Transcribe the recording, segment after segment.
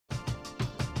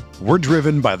We're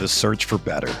driven by the search for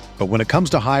better. But when it comes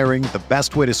to hiring, the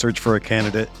best way to search for a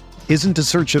candidate isn't to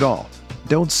search at all.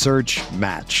 Don't search,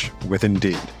 match with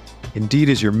Indeed. Indeed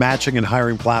is your matching and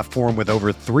hiring platform with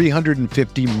over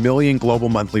 350 million global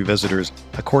monthly visitors,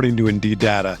 according to Indeed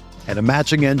data, and a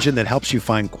matching engine that helps you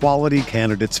find quality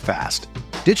candidates fast.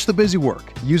 Ditch the busy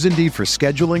work. Use Indeed for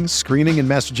scheduling, screening, and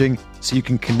messaging so you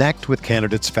can connect with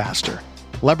candidates faster.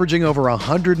 Leveraging over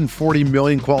 140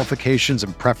 million qualifications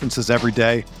and preferences every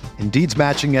day, Indeed's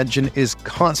matching engine is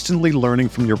constantly learning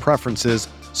from your preferences,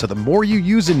 so the more you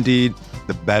use Indeed,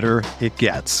 the better it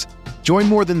gets. Join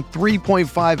more than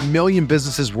 3.5 million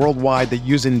businesses worldwide that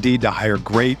use Indeed to hire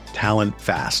great talent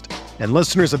fast. And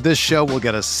listeners of this show will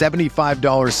get a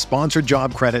 $75 sponsored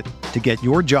job credit to get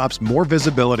your jobs more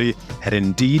visibility at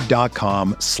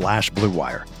Indeed.com/Blue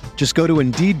Wire. Just go to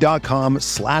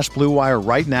Indeed.com/Blue Wire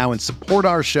right now and support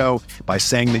our show by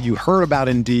saying that you heard about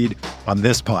Indeed on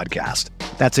this podcast.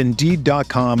 That's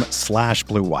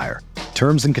Indeed.com/Blue Wire.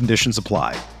 Terms and conditions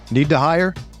apply. Need to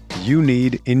hire? You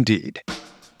need Indeed.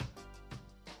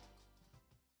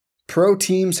 Pro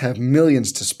teams have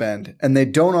millions to spend, and they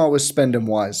don't always spend them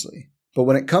wisely. But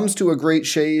when it comes to a great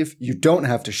shave, you don't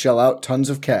have to shell out tons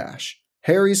of cash.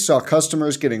 Harry's saw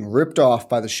customers getting ripped off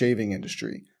by the shaving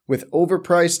industry with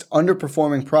overpriced,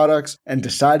 underperforming products and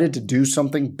decided to do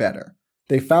something better.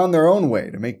 They found their own way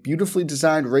to make beautifully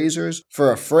designed razors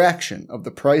for a fraction of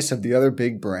the price of the other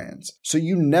big brands, so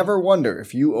you never wonder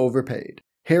if you overpaid.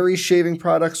 Harry's shaving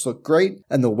products look great,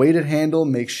 and the weighted handle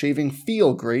makes shaving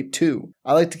feel great too.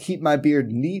 I like to keep my beard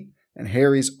neat, and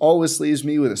Harry's always leaves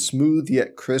me with a smooth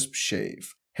yet crisp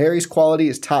shave. Harry's quality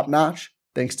is top-notch,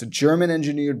 thanks to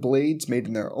German-engineered blades made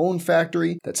in their own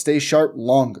factory that stay sharp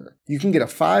longer. You can get a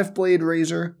 5-blade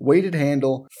razor, weighted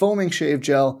handle, foaming shave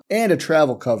gel, and a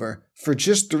travel cover for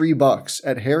just $3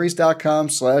 at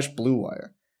harrys.com/Blue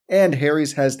Wire. And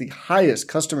Harry's has the highest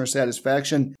customer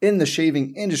satisfaction in the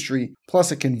shaving industry,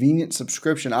 plus a convenient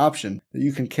subscription option that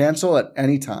you can cancel at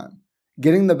any time.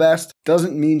 Getting the best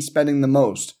doesn't mean spending the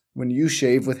most when you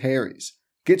shave with Harry's.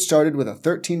 Get started with a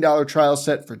 $13 trial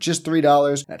set for just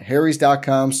 $3 at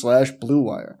harrys.com/Blue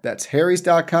Wire. That's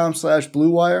harrys.com/Blue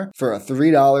Wire for a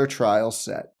 $3 trial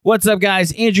set. What's up,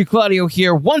 guys? Andrew Claudio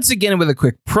here, once again with a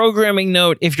quick programming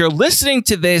note. If you're listening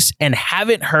to this and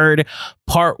haven't heard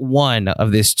part 1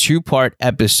 of this 2-part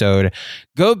episode,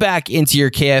 go back into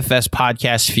your KFS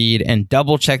podcast feed and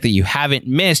double check that you haven't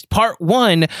missed part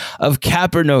 1 of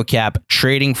Cap or No Cap,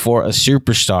 Trading for a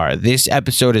Superstar. This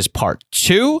episode is part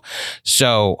 2,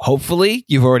 so hopefully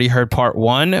you've already heard part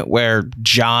 1 where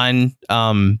John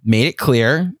made it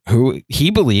clear who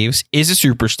he believes is a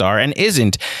superstar and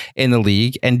isn't in the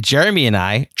league. And Jeremy and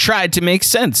I tried to make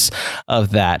sense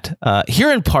of that.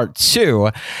 Here in part 2,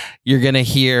 you're going to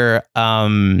hear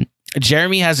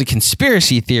Jeremy has a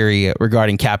conspiracy theory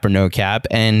regarding Cap or No Cap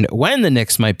and when the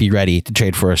Knicks might be ready to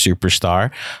trade for a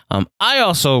superstar. I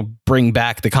also bring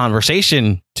back the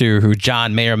conversation to who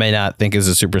John may or may not think is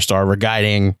a superstar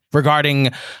regarding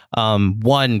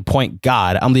 1 point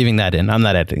God. I'm leaving that in. I'm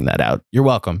not editing that out. You're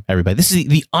welcome, everybody. This is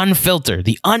the unfiltered,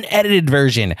 the unedited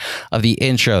version of the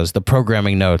intros, the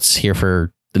programming notes here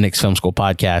for the Knicks Film School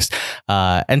podcast.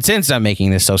 And since I'm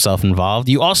making this so self-involved,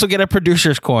 you also get a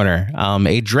producer's corner,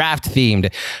 a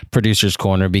draft-themed producer's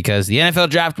corner, because the NFL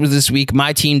draft was this week.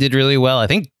 My team did really well. I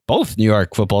think both New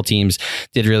York football teams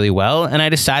did really well. And I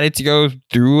decided to go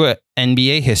through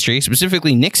NBA history,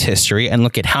 specifically Knicks history, and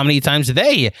look at how many times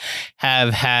they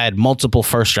have had multiple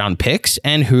first-round picks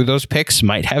and who those picks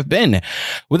might have been.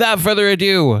 Without further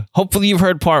ado, hopefully you've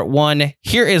heard part 1.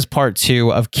 Here is part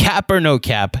 2 of Cap or No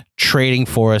Cap, Trading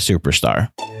for a Superstar.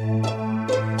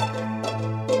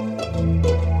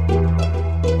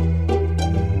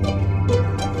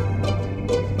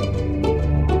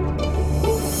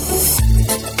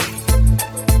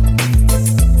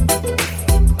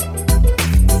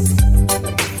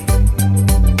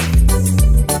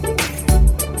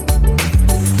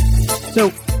 So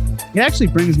it actually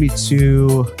brings me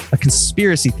to a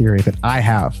conspiracy theory that I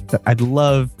have that I'd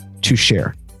love to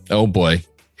share. Oh, boy.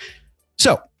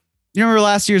 So you remember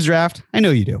last year's draft? I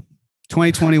know you do.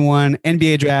 2021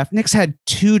 NBA draft. Knicks had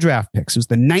 2 draft picks. It was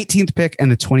the 19th pick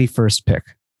and the 21st pick.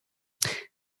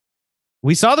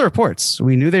 We saw the reports.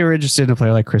 We knew they were interested in a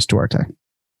player like Chris Duarte.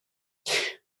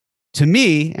 To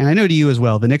me, and I know to you as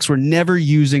well, the Knicks were never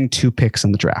using 2 picks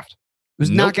in the draft. It was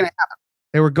not going to happen.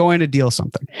 They were going to deal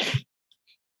something.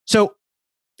 So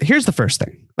here's the first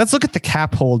thing. Let's look at the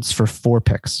cap holds for 4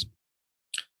 picks.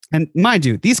 And mind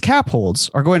you, these cap holds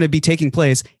are going to be taking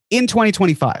place in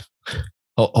 2025.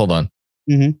 Hold on.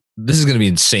 Mm-hmm. This is going to be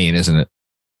insane, isn't it?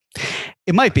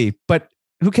 It might be, but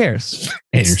who cares?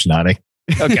 Andrew's nodding.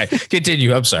 Okay,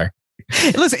 continue. I'm sorry.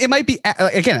 Listen, it might be,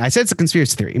 again, I said it's a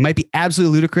conspiracy theory. It might be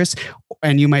absolutely ludicrous.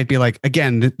 And you might be like,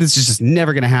 again, this is just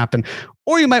never going to happen.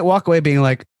 Or you might walk away being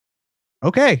like,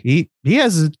 okay, he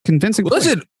has a convincing point.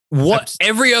 Listen, what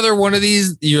every other one of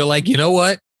these, you're like, you know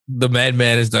what? The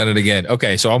madman has done it again.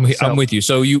 Okay, so I'm with you.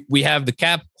 So we have the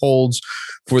cap holds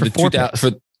for the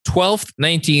 12th,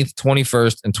 19th,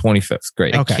 21st, and 25th.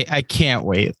 Great. Okay. I can't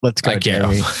wait. Let's go. I can't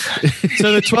wait.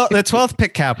 So the 12th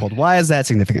pick cap hold. Why is that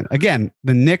significant? Again,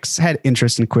 the Knicks had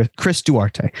interest in Chris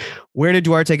Duarte. Where did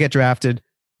Duarte get drafted?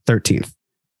 13th.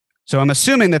 So I'm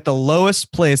assuming that the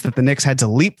lowest place that the Knicks had to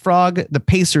leapfrog the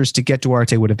Pacers to get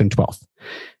Duarte would have been 12th.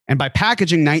 And by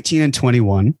packaging 19 and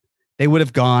 21, they would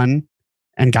have gone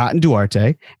and gotten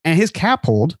Duarte, and his cap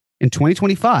hold in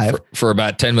 2025 for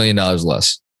about $10 million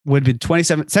less. Would be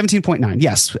 17.9.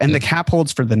 Yes. And the cap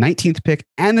holds for the 19th pick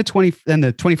and the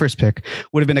 21st pick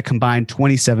would have been a combined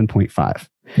 27.5.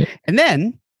 Yeah. And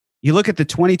then you look at the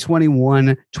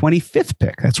 2021 25th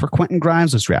pick. That's where Quentin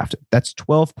Grimes was drafted. That's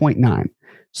 12.9.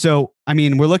 So, I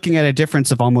mean, we're looking at a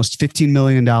difference of almost $15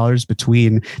 million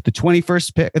between the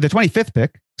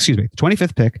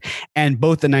 25th pick, and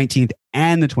both the 19th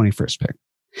and the 21st pick.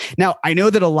 Now, I know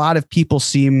that a lot of people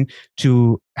seem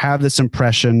to have this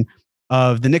impression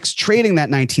of the Knicks trading that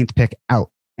 19th pick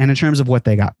out, and in terms of what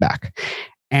they got back.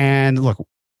 And look,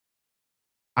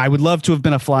 I would love to have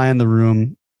been a fly in the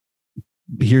room.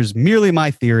 Here's merely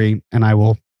my theory, and I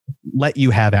will let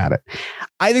you have at it.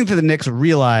 I think that the Knicks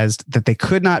realized that they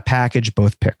could not package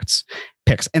both picks.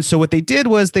 And so what they did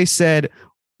was they said,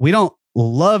 we don't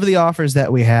love the offers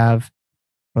that we have,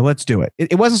 but let's do it.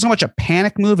 It wasn't so much a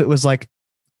panic move. It was like,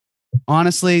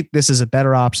 honestly, this is a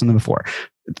better option than before.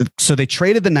 So they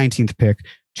traded the 19th pick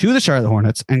to the Charlotte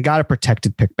Hornets and got a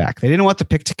protected pick back. They didn't want the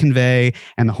pick to convey,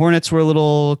 and the Hornets were a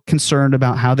little concerned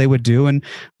about how they would do, and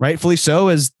rightfully so,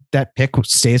 as that pick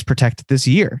stays protected this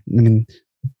year. I mean,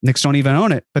 Knicks don't even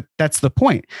own it, but that's the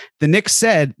point. The Knicks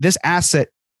said this asset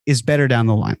is better down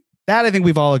the line. That I think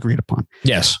we've all agreed upon.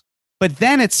 Yes. But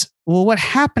then it's, well, what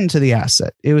happened to the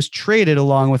asset? It was traded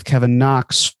along with Kevin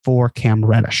Knox for Cam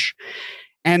Reddish.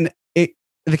 And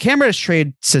the Cam Reddish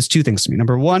trade says two things to me.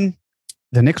 Number one,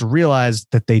 the Knicks realized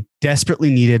that they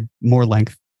desperately needed more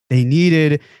length. They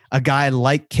needed a guy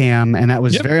like Cam, and that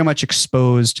was very much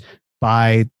exposed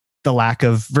by the lack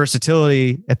of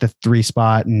versatility at the 3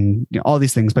 spot and all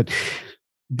these things. But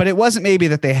it wasn't maybe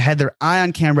that they had their eye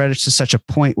on Cam Reddish to such a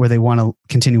point where they want to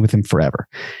continue with him forever.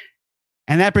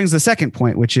 And that brings the second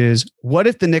point, which is, what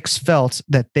if the Knicks felt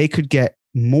that they could get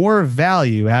more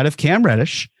value out of Cam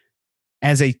Reddish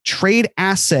as a trade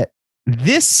asset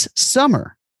this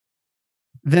summer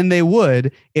than they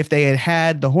would if they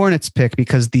had the Hornets pick,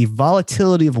 because the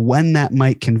volatility of when that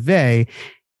might convey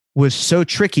was so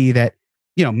tricky that,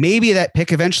 maybe that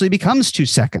pick eventually becomes 2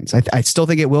 seconds. I still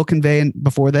think it will convey, and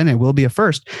before then it will be a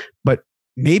first, but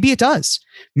maybe it does.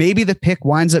 Maybe the pick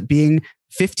winds up being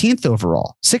 15th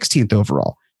overall, 16th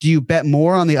overall. Do you bet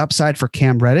more on the upside for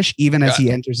Cam Reddish, even as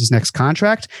he enters his next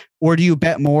contract? Or do you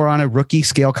bet more on a rookie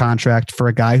scale contract for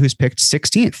a guy who's picked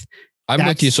 16th? I'm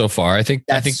with you so far. I think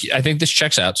this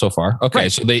checks out so far. Okay.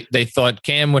 Right. So they thought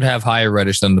Cam would have higher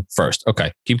Reddish than the first.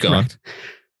 Okay. Keep going. Correct.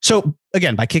 So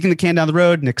again, by kicking the can down the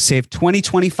road, Knicks saved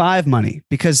 2025 money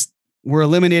because we're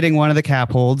eliminating one of the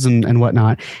cap holds and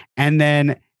whatnot. And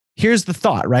then here's the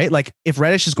thought, right? Like, if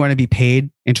Reddish is going to be paid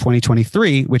in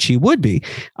 2023, which he would be,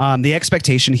 the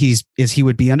expectation is he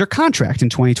would be under contract in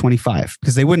 2025,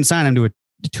 because they wouldn't sign him to a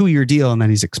 2-year deal and then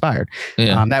he's expired.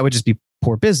 Yeah. That would just be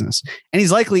poor business. And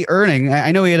he's likely earning,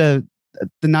 I know he had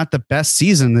not the best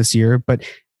season this year, but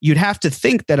you'd have to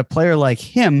think that a player like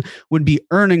him would be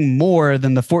earning more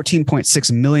than the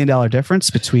 $14.6 million difference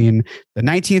between the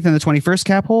 19th and the 21st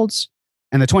cap holds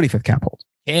and the 25th cap hold.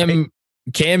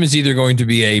 Cam is either going to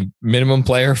be a minimum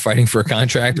player fighting for a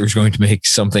contract, or is going to make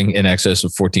something in excess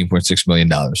of $14.6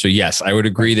 million. So yes, I would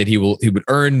agree that he would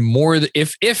earn more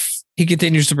if he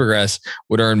continues to progress,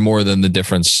 would earn more than the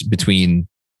difference between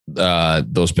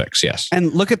those picks. Yes.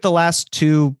 And look at the last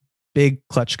two big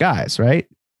clutch guys, right?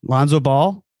 Lonzo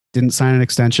Ball didn't sign an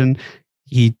extension.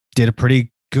 He did a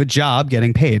pretty good job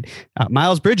getting paid.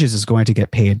 Miles Bridges is going to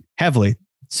get paid heavily.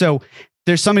 So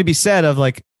there's something to be said of,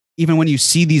 like, even when you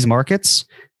see these markets,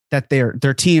 that they're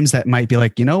teams that might be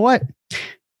like, you know what?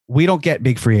 We don't get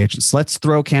big free agents. Let's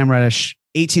throw Cam Reddish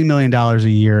 $18 million a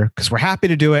year because we're happy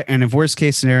to do it. And if worst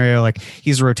case scenario, like,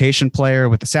 he's a rotation player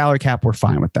with the salary cap, we're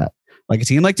fine with that. Like a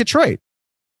team like Detroit,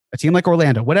 a team like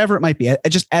Orlando, whatever it might be,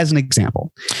 just as an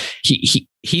example.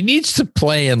 he needs to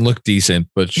play and look decent,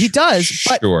 but he does.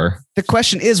 Sure. But the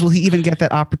question is, will he even get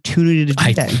that opportunity to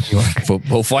do that in New York?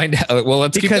 We'll find out. Well,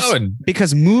 let's keep going.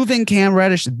 Because moving Cam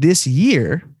Reddish this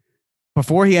year,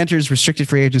 before he enters restricted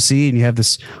free agency, and you have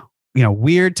this,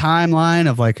 weird timeline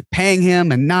of like paying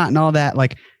him and not and all that,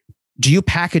 like, do you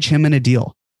package him in a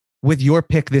deal with your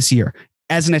pick this year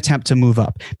as an attempt to move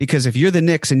up? Because if you're the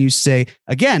Knicks and you say,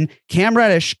 again, Cam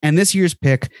Reddish and this year's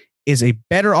pick is a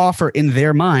better offer in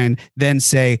their mind than,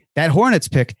 say, that Hornets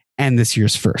pick and this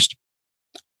year's first.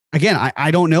 Again,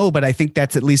 I don't know, but I think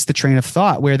that's at least the train of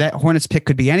thought, where that Hornets pick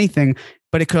could be anything,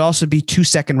 but it could also be 2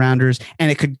 second rounders, and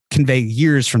it could convey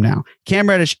years from now. Cam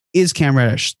Reddish is Cam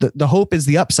Reddish. The hope is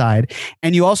the upside.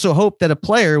 And you also hope that a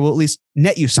player will at least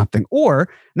net you something. Or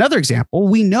another example,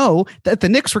 we know that the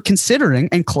Knicks were considering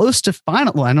and close to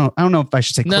final. Well, I don't know if I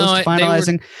should say close to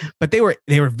finalizing, but they were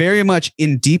very much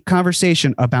in deep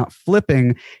conversation about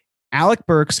flipping Alec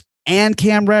Burks and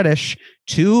Cam Reddish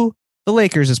to the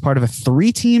Lakers as part of a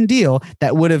 3-team deal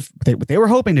that would have, what they were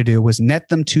hoping to do was net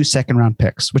them 2 second-round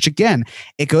picks, which again,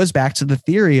 it goes back to the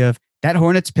theory of that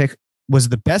Hornets pick was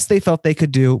the best they felt they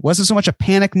could do. It wasn't so much a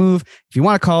panic move, if you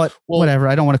want to call it, whatever.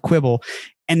 I don't want to quibble.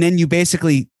 And then you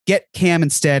basically get Cam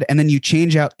instead, and then you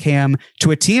change out Cam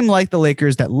to a team like the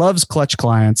Lakers that loves clutch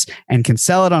clients and can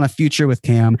sell it on a future with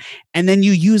Cam. And then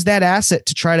you use that asset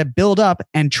to try to build up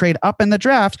and trade up in the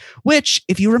draft, which,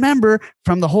 if you remember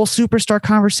from the whole superstar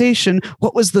conversation,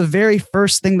 what was the very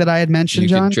first thing that I had mentioned,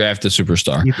 John? You could draft a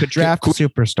superstar. You could draft a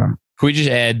superstar. Could we just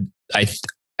add, I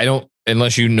don't,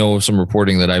 unless you know some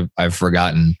reporting that I've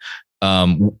forgotten,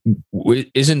 aren't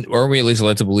we at least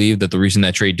led to believe that the reason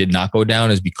that trade did not go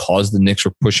down is because the Knicks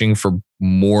were pushing for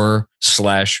more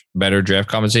 / better draft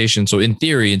compensation? So in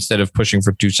theory, instead of pushing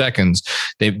for 2 seconds,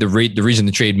 the reason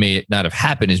the trade may not have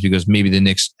happened is because maybe the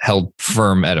Knicks held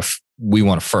firm at we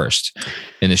want a first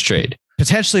in this trade.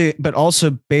 Potentially, but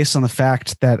also based on the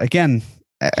fact that, again,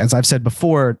 as I've said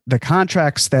before, the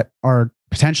contracts that are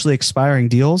potentially expiring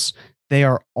deals, they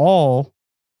are all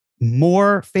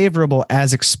more favorable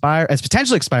as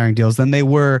potentially expiring deals than they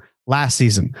were last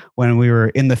season when we were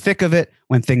in the thick of it,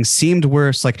 when things seemed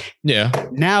worse. Like,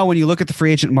 now when you look at the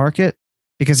free agent market,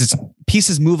 because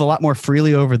pieces move a lot more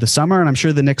freely over the summer, and I'm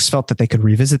sure the Knicks felt that they could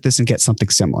revisit this and get something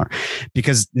similar,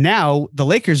 because now the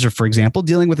Lakers are, for example,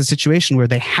 dealing with a situation where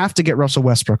they have to get Russell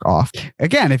Westbrook off.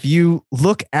 Again, if you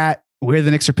look at where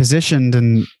the Knicks are positioned,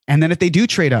 and then if they do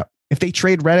trade up, if they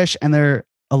trade Reddish and their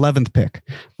 11th pick,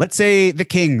 let's say the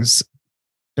Kings,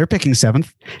 they're picking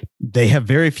 7th. They have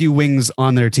very few wings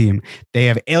on their team. They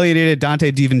have alienated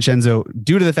Dante DiVincenzo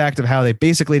due to the fact of how they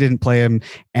basically didn't play him.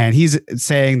 And he's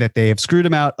saying that they have screwed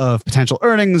him out of potential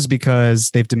earnings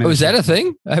because they've diminished. Oh, is that a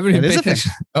thing? I haven't even paid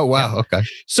attention. Oh, wow. Okay.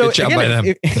 So good job by them.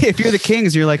 If you're the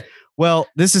Kings, you're like, well,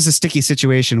 this is a sticky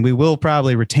situation. We will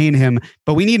probably retain him,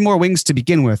 but we need more wings to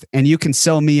begin with. And you can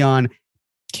sell me on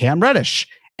Cam Reddish.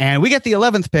 And we get the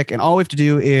 11th pick, and all we have to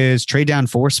do is trade down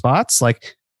 4 spots.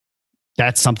 Like,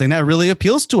 that's something that really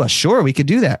appeals to us. Sure, we could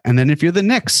do that. And then if you're the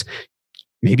Knicks,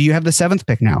 maybe you have the 7th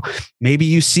pick now. Maybe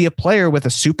you see a player with a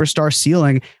superstar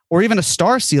ceiling or even a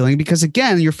star ceiling, because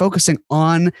again, you're focusing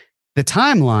on the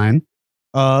timeline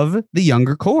of the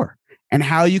younger core and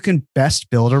how you can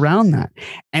best build around that.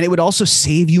 And it would also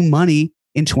save you money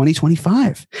in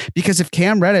 2025, because if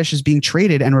Cam Reddish is being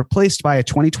traded and replaced by a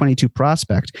 2022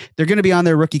 prospect, they're going to be on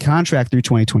their rookie contract through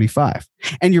 2025.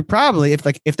 And you're probably, if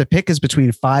the pick is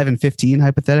between 5 and 15,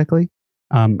 hypothetically,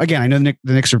 again, I know the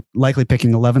Knicks are likely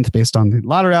picking 11th based on the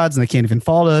lottery odds, and they can't even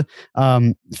fall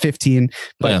to 15.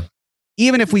 But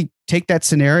even if we take that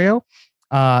scenario,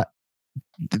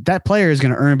 that player is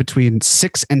going to earn between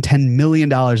 $6 and $10 million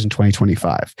in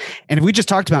 2025. And if we just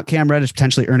talked about Cam Reddish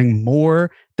potentially earning more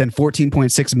than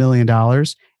 $14.6 million,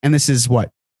 and this is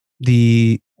what,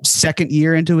 the second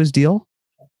year into his deal,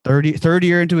 third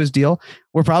year into his deal,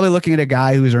 we're probably looking at a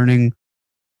guy who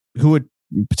would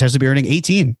potentially be earning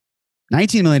 $19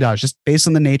 million just based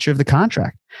on the nature of the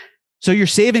contract. So you're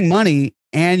saving money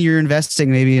and you're investing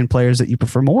maybe in players that you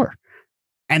prefer more.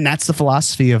 And that's the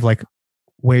philosophy of like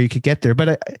where you could get there.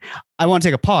 But I want to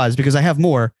take a pause because I have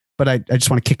more, but I just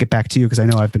want to kick it back to you because I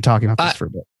know I've been talking about this for a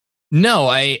bit. No,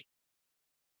 I'm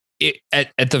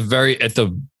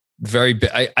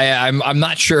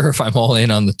not sure if I'm all in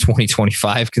on the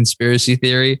 2025 conspiracy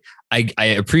theory. I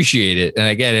appreciate it and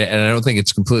I get it, and I don't think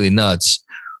it's completely nuts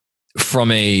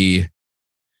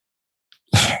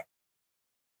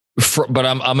but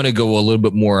I'm going to go a little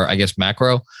bit more, I guess,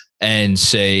 macro and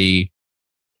say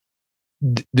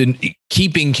the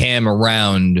keeping Cam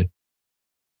around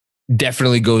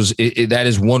definitely goes. That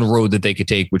is one road that they could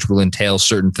take, which will entail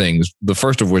certain things. The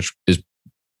first of which is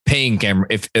paying Cam,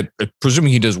 if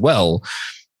presuming he does well,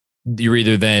 you're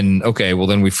either then, okay, well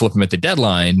then we flip him at the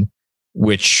deadline,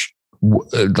 which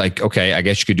like, okay, I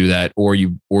guess you could do that, or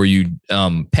you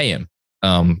pay him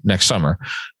next summer.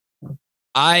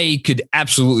 I could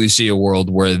absolutely see a world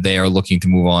where they are looking to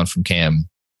move on from Cam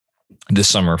this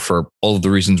summer for all of the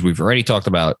reasons we've already talked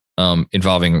about,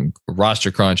 involving roster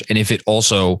crunch. And if it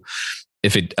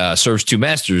serves two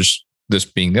masters, this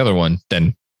being the other one,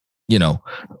 then,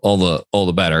 all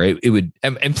the better. It would,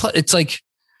 and it's like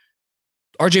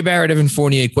RJ Barrett, Evan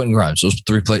Fournier, Quentin Grimes,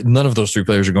 none of those three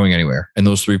players are going anywhere. And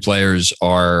those three players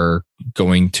are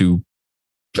going to,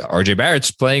 RJ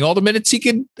Barrett's playing all the minutes he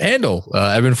can handle.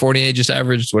 Evan Fournier just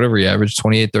averaged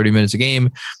 28, 30 minutes a game.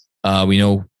 We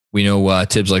know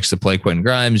Tibbs likes to play Quentin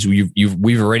Grimes.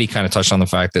 We've already kind of touched on the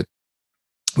fact that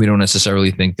we don't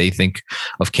necessarily think they think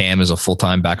of Cam as a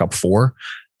full-time backup four.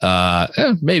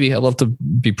 Maybe I'd love to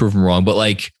be proven wrong, but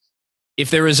like, if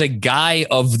there is a guy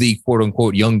of the quote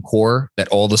unquote young core that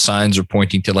all the signs are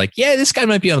pointing to, like, yeah, this guy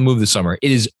might be on the move this summer, it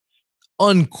is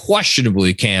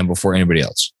unquestionably Cam before anybody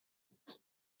else.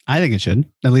 I think it should.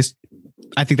 At least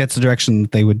I think that's the direction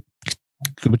that they would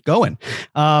go in.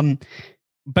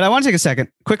 But I want to take a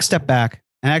quick step back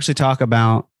and actually talk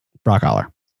about Brock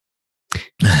Aller.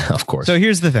 Of course. So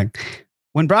here's the thing.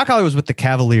 When Brock Aller was with the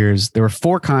Cavaliers, there were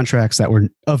 4 contracts that were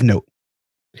of note.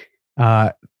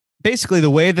 Basically, the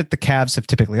way that the Cavs have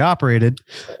typically operated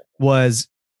was,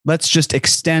 let's just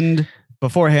extend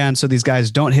beforehand so these guys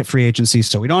don't hit free agency,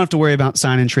 so we don't have to worry about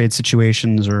sign and trade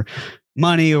situations or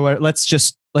money, or let's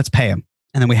pay them,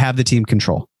 and then we have the team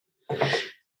control.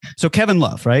 So Kevin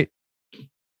Love, right?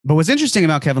 But what's interesting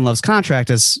about Kevin Love's contract,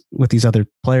 as with these other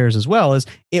players as well, is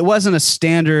it wasn't a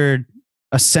standard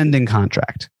ascending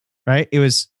contract, right?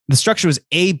 The structure was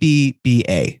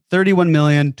ABBA, 31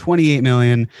 million, 28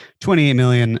 million, 28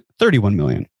 million, 31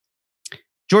 million.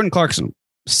 Jordan Clarkson,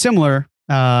 similar.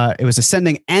 It was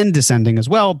ascending and descending as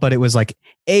well, but it was like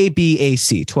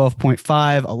ABAC,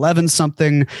 12.5, 11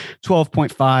 something,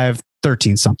 12.5,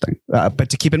 13 something. But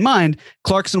to keep in mind,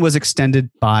 Clarkson was extended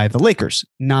by the Lakers,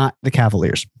 not the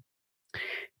Cavaliers.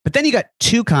 But then you got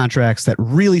 2 contracts that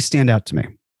really stand out to me,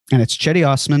 and it's Cedi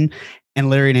Osman and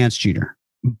Larry Nance Jr.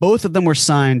 Both of them were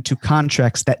signed to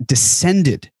contracts that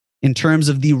descended in terms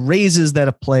of the raises that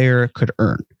a player could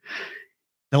earn.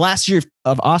 The last year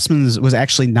of Osman's was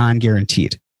actually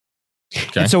non-guaranteed.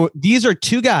 Okay. And so these are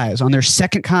 2 guys on their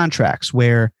second contracts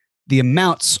where the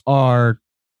amounts are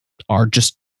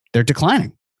just, they're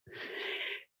declining.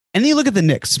 And then you look at the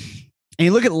Knicks and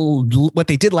you look at what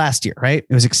they did last year, right?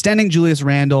 It was extending Julius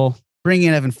Randle, bringing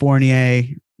in Evan Fournier,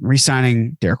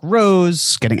 re-signing Derrick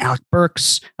Rose, getting Alec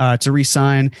Burks to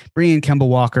re-sign, bringing in Kemba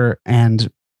Walker,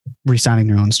 and re-signing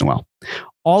Nerlens Noel.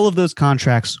 All of those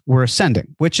contracts were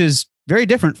ascending, which is very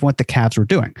different from what the Cavs were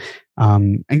doing.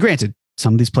 And granted,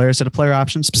 some of these players had a player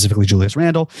option, specifically Julius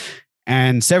Randle,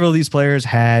 and several of these players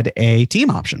had a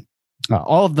team option.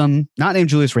 All of them not named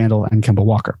Julius Randle and Kemba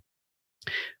Walker.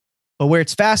 But where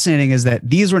it's fascinating is that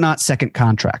these were not second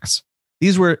contracts.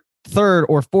 These were third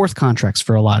or fourth contracts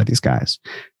for a lot of these guys.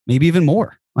 Maybe even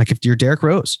more, like if you're Derrick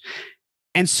Rose.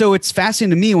 And so it's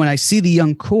fascinating to me when I see the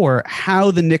young core, how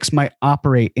the Knicks might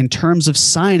operate in terms of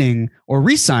signing or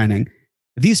re-signing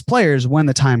these players when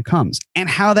the time comes, and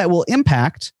how that will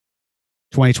impact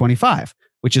 2025,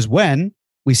 which is when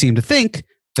we seem to think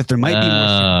that there might be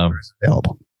more players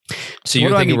available. So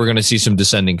you're thinking we're going to see some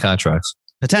descending contracts?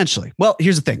 Potentially. Well,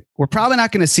 here's the thing. We're probably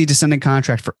not going to see descending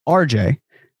contract for RJ.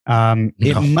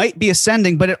 It might be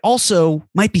ascending, but it also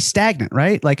might be stagnant,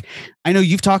 right? Like, I know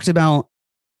you've talked about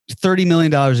 $30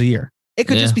 million a year. It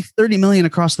could just be 30 million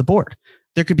across the board.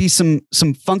 There could be some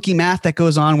funky math that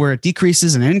goes on where it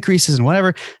decreases and increases and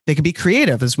whatever. They could be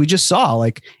creative, as we just saw,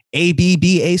 like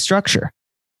ABBA structure.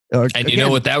 And you know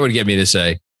what that would get me to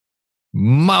say?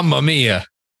 Mamma mia.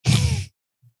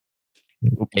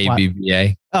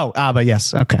 ABBA. Oh, but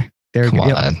yes. Okay. There we go.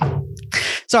 Yep.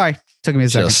 Sorry. Took me a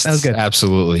second. That was good.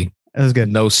 Absolutely. That was good.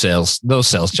 No sales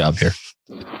job here.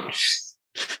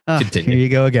 Here you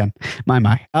go again.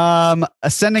 My.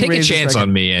 Ascending. Take a chance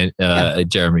on me,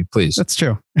 Jeremy, please. That's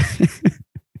true.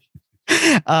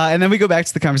 And then we go back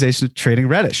to the conversation of trading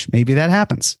Reddish. Maybe that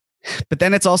happens. But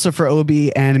then it's also for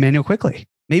Obi and Emmanuel Quickley.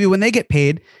 Maybe when they get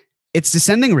paid, it's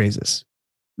descending raises.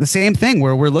 The same thing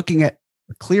where we're looking at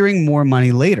clearing more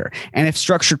money later. And if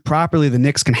structured properly, the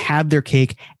Knicks can have their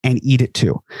cake and eat it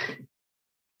too.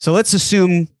 So let's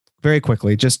assume very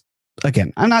quickly, just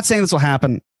again, I'm not saying this will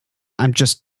happen. I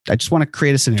just want to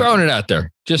create a scenario. Throwing it out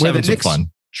there. Just having some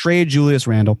fun. Trade Julius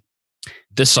Randle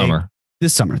this summer.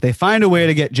 this summer. They find a way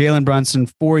to get Jalen Brunson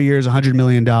 4 years, $100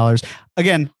 million.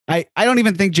 Again, I don't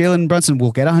even think Jalen Brunson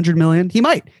will get $100 million. He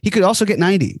might. He could also get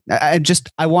 90.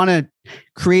 I want to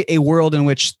create a world in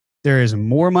which there is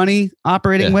more money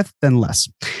operating with than less.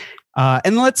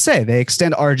 And let's say they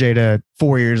extend RJ to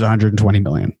 4 years, $120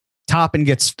 million. Toppin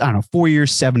gets, 4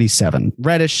 years, 77.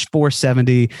 Reddish,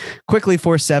 470. Quickly,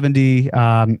 470.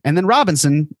 And then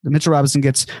Mitchell Robinson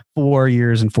gets 4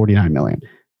 years and $49 million.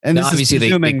 And now, this is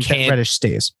assuming that Reddish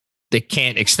stays. They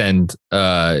can't extend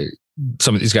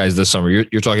some of these guys this summer.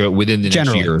 You're talking about within the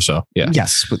next year or so. Yeah.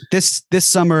 Yes. This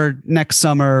summer, next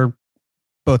summer,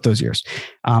 both those years.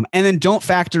 And then don't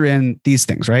factor in these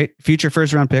things, right? Future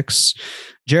first round picks,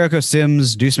 Jericho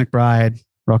Sims, Deuce McBride,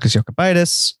 Rokas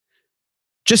Jokubaitis.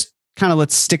 Just kind of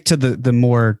let's stick to the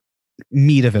more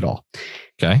meat of it all.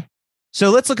 Okay.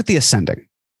 So let's look at the ascending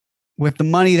with the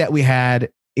money that we had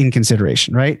in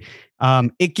consideration, right?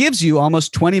 It gives you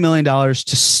almost $20 million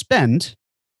to spend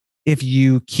if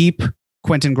you keep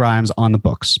Quentin Grimes on the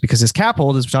books, because his cap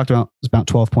hold, as we talked about, is about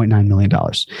 $12.9 million.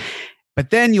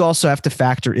 But then you also have to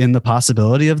factor in the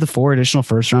possibility of the 4 additional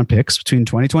first round picks between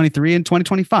 2023 and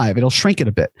 2025. It'll shrink it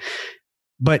a bit.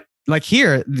 But like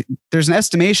here, there's an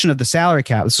estimation of the salary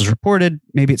cap. This was reported.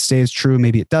 Maybe it stays true.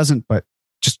 Maybe it doesn't. But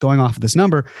just going off of this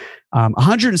number,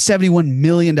 $171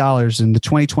 million in the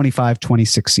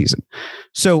 2025-26 season.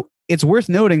 So it's worth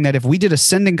noting that if we did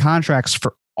ascending contracts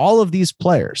for all of these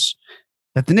players,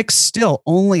 that the Knicks still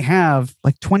only have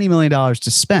like $20 million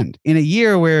to spend in a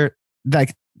year where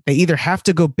like they either have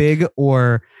to go big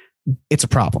or it's a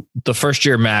problem. The first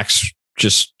year max,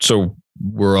 just so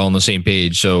we're all on the same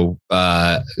page. So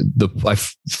I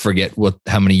forget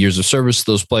how many years of service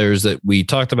those players that we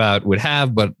talked about would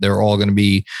have, but they're all going to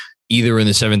be either in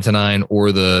the 7 to 9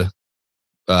 or the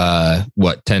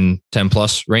 10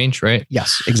 plus range, right?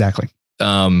 Yes, exactly.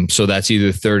 So that's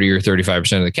either 30 or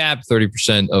 35% of the cap.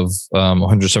 30% of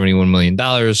 $171 million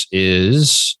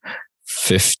is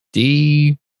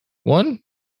 51.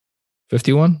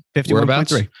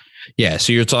 51.3. Yeah.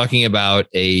 So you're talking about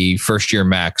a first year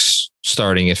max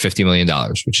starting at $50 million,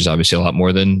 which is obviously a lot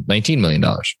more than $19 million.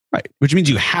 Right. Which means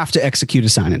you have to execute a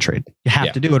sign and trade. You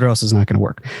have to do it or else it's not going to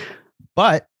work.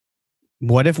 But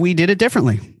what if we did it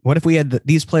differently? What if we had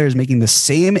these players making the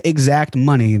same exact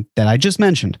money that I just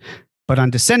mentioned, but on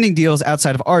descending deals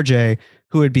outside of RJ,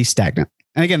 who would be stagnant?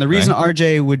 And again, the reason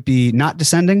RJ would be not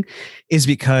descending is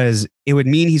because it would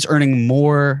mean he's earning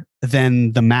more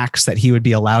than the max that he would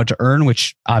be allowed to earn,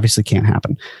 which obviously can't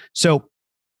happen. So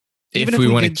if we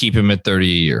want to keep him at 30 a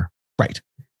year. Right.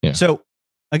 Yeah. So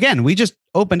again, we just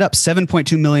opened up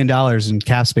 $7.2 million in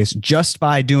cap space just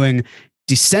by doing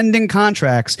descending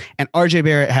contracts and RJ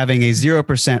Barrett having a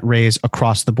 0% raise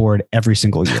across the board every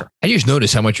single year. I just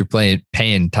noticed how much you're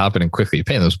paying Toppin and Quickly. You're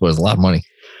paying those boys a lot of money.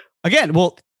 Again,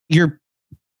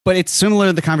 but it's similar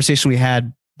to the conversation we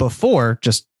had before,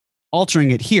 just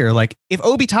altering it here. Like if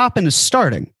Obi Toppin is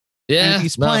starting and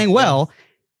he's playing well,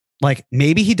 like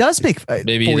maybe he does make 4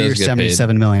 years,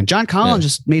 $77 million. John Collins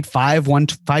just made 5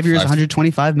 years,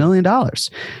 $125 million.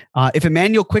 If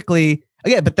Emmanuel Quickly,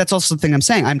 again, but that's also the thing I'm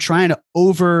saying. I'm trying to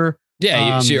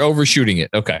so you're overshooting it.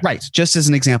 Okay. Right. Just as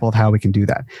an example of how we can do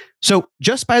that. So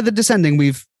just by the descending,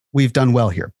 we've done well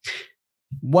here.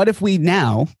 What if we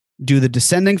now do the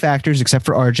descending factors, except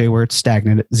for RJ, where it's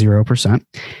stagnant at 0%,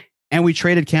 and we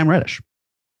traded Cam Reddish?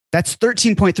 That's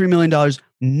 $13.3 million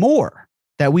more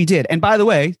that we did. And by the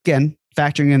way, again,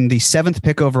 factoring in the 7th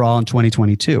pick overall in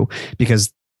 2022,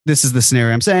 because this is the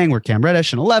scenario I'm saying, where Cam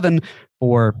Reddish and 11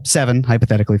 for 7,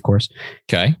 hypothetically, of course.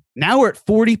 Okay. Now we're at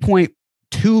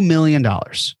 $40.2 million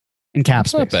in cap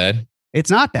space. Not bad.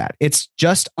 It's not bad. It's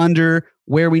just under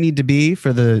where we need to be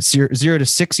for the 0 to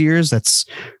 6 years. That's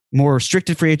more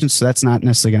restricted free agents, so that's not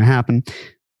necessarily going to happen.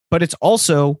 But it's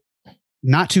also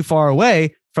not too far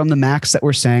away from the max that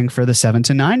we're saying for the 7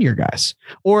 to 9 year guys.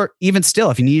 Or even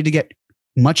still, if you needed to get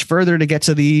much further to get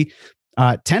to the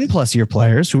 10 plus year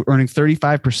players who are earning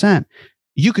 35%,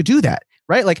 you could do that,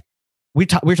 right? Like we're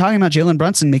talking about Jalen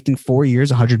Brunson making 4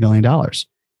 years, $100 million.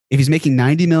 If he's making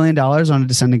 $90 million on a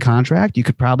descending contract, you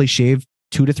could probably shave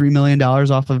 $2 to $3 million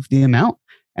off of the amount.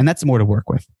 And that's more to work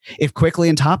with. If Quickly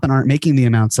and Toppin aren't making the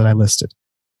amounts that I listed,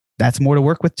 that's more to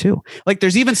work with too. Like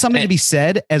there's even something to be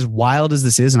said, as wild as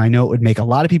this is, and I know it would make a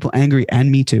lot of people angry and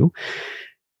me too.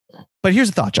 But here's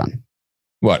a thought, John.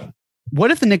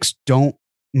 What if the Knicks don't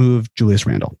move Julius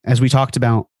Randle, as we talked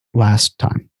about last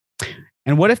time?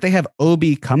 And what if they have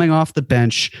Obi coming off the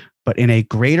bench, but in a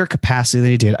greater capacity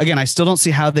than he did? Again, I still don't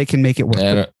see how they can make it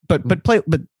work. But play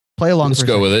along. Let's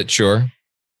go with it. Sure.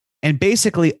 And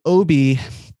basically, Obi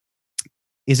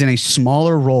is in a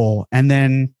smaller role, and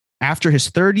then after his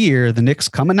third year, the Knicks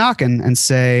come a knocking and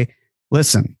say,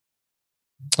 listen,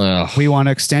 we want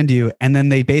to extend you. And then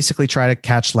they basically try to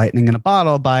catch lightning in a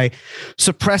bottle by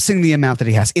suppressing the amount that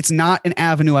he has. It's not an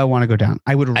avenue I want to go down.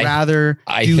 I would rather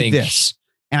do this.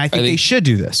 And I think they should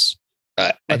do this.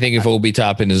 I think if Obi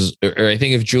Toppin I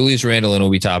think if Julius Randle and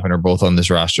Obi Toppin are both on this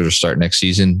roster to start next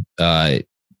season,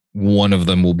 one of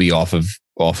them will be off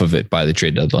of it by the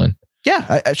trade deadline.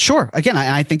 Yeah, sure. Again,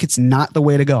 I think it's not the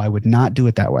way to go. I would not do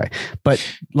it that way. But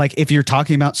like, if you're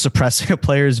talking about suppressing a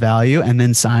player's value and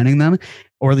then signing them,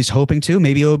 or at least hoping to,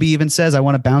 maybe Obi even says, I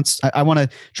want to bounce. I want to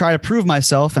try to prove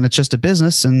myself, and it's just a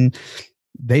business, and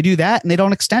they do that and they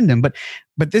don't extend him. But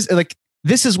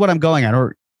this is what I'm going at.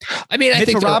 Or I mean, I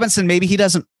think Robinson, maybe he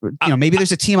doesn't, maybe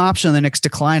there's a team option and the Knicks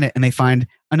decline it and they find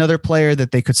another player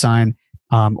that they could sign.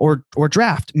 Or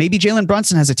draft. Maybe Jalen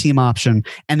Brunson has a team option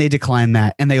and they decline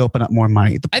that and they open up more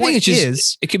money. The point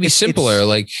it could be simpler.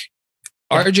 Like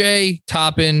RJ,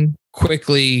 Toppin,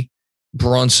 Quickly,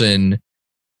 Brunson.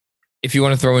 If you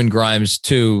want to throw in Grimes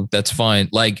too, that's fine.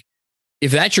 Like,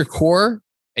 if that's your core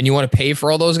and you want to pay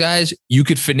for all those guys, you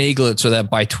could finagle it so that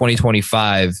by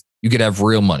 2025 you could have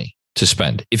real money to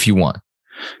spend if you want.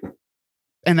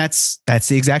 And that's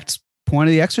the exact point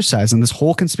of the exercise and this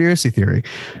whole conspiracy theory,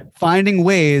 finding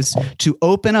ways to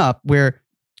open up where,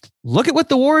 look at what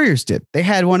the Warriors did. They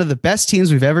had one of the best teams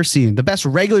we've ever seen, the best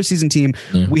regular season team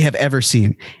we have ever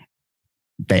seen.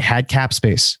 They had cap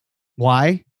space.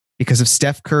 Why? Because of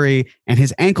Steph Curry and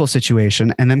his ankle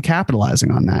situation and them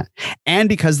capitalizing on that. And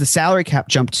because the salary cap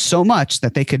jumped so much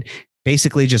that they could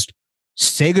basically just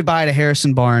say goodbye to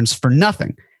Harrison Barnes for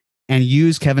nothing and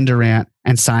use Kevin Durant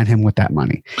and sign him with that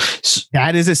money.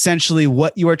 That is essentially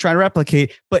what you are trying to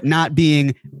replicate, but not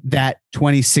being that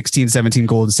 2016-17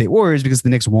 Golden State Warriors, because the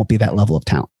Knicks won't be that level of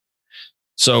talent.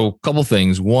 So a couple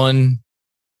things. One,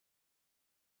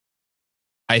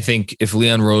 I think if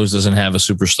Leon Rose doesn't have a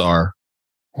superstar,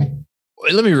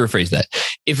 let me rephrase that.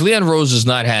 If Leon Rose does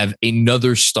not have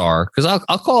another star, because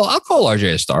I'll call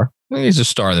RJ a star. He's a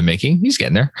star in the making. He's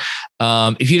getting there.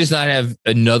 If he does not have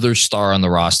another star on the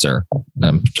roster,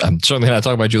 I'm certainly not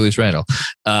talking about Julius Randle.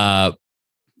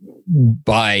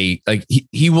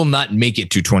 He will not make it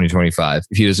to 2025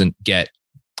 if he doesn't get.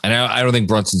 And I don't think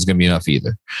Brunson's going to be enough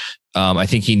either. I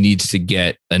think he needs to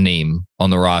get a name on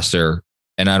the roster,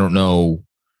 and I don't know.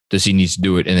 Does he need to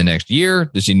do it in the next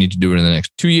year? Does he need to do it in the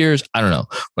next 2 years? I don't know.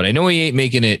 But I know he ain't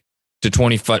making it to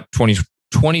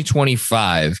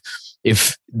 2025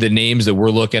 if the names that we're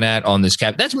looking at on this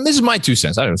cap, this is my 2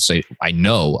 cents. I don't say I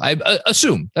know. I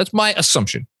assume. That's my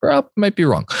assumption. Or I might be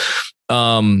wrong.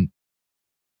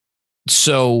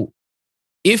 So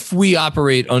if we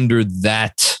operate under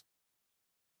that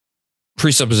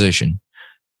presupposition,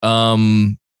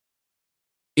 it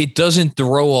doesn't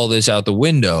throw all this out the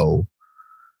window.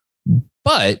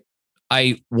 But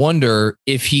I wonder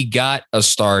if he got a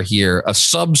star here, a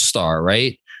sub-star,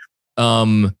 right?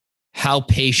 How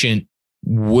patient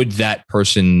would that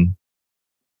person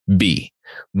be?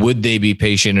 Would they be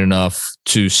patient enough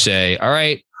to say, all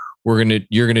right, you're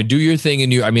going to do your thing.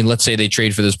 And let's say they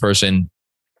trade for this person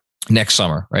next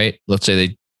summer, right? Let's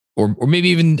say or maybe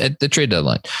even at the trade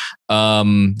deadline,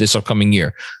 this upcoming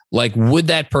year. Like, would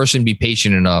that person be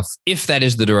patient enough, if that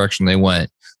is the direction they went,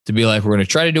 to be like, we're going to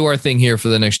try to do our thing here for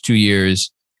the next 2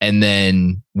 years, and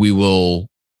then we will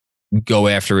go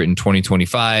after it in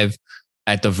 2025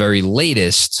 at the very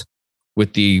latest,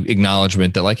 with the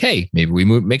acknowledgement that, like, hey, maybe we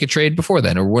make a trade before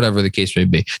then, or whatever the case may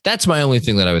be. That's my only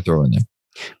thing that I would throw in there.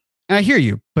 And I hear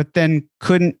you, but then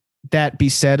couldn't that be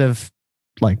said of,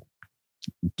 like,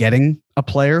 getting a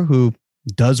player who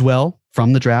does well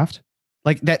from the draft?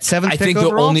 Like that 7th pick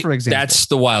overall, for example. That's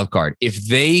the wild card. If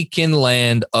they can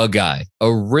land a guy,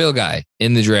 a real guy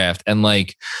in the draft, and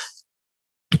like,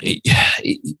 I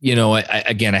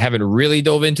haven't really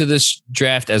dove into this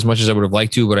draft as much as I would have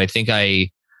liked to, but I think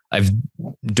I've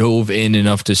dove in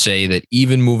enough to say that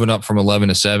even moving up from 11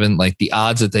 to 7, like the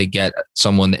odds that they get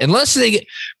someone, unless they get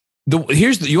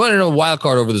you want to know the wild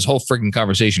card over this whole freaking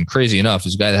conversation. Crazy enough,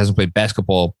 is a guy that hasn't played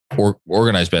basketball or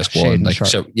organized basketball.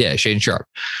 Shaedon Sharpe.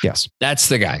 Yes. That's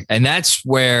the guy. And that's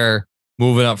where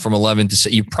moving up from 11 to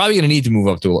 7, you're probably going to need to move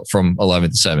up from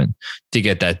 11 to 7 to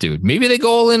get that dude. Maybe they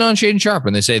go all in on Shaedon Sharpe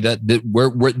and they say that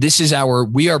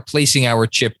we are placing our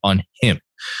chip on him.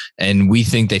 And we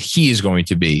think that he is going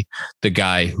to be the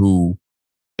guy who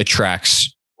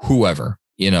attracts whoever,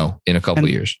 in a couple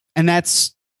of years. And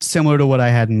that's similar to what I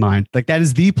had in mind. Like, that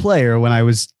is the player when I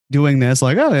was doing this,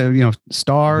 like,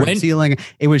 star and ceiling.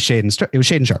 It was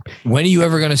Shaedon Sharpe. When are you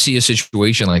ever going to see a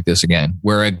situation like this again,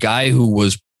 where a guy who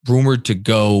was rumored to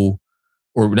go,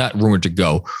 or not rumored to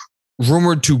go,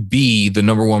 rumored to be the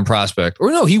number one prospect,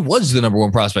 or no, he was the number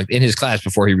one prospect in his class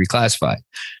before he reclassified.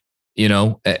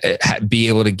 Be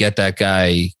able to get that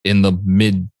guy in the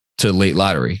mid to late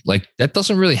lottery. Like, that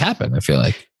doesn't really happen, I feel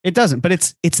like. It doesn't, but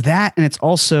it's that. And it's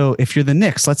also, if you're the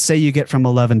Knicks, let's say you get from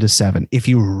 11 to 7. If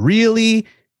you really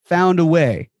found a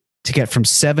way to get from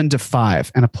 7 to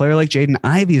 5 and a player like Jaden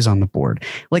Ivey is on the board,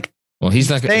 like, well, he's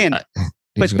not going to,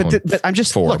 but I'm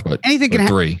just 4, look, but anything can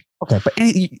happen. 3. Okay, but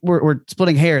we're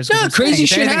splitting hairs. No, crazy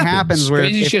shit happens.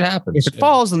 Crazy shit happens. If it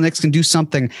falls, the Knicks can do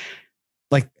something.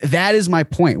 Like, that is my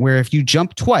point, where if you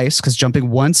jump twice, because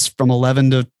jumping once from 11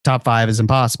 to top 5 is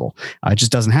impossible. It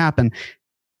just doesn't happen.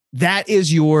 That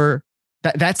is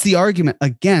that's the argument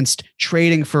against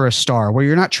trading for a star, where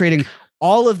you're not trading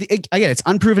all of the, again, it's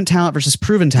unproven talent versus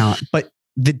proven talent. But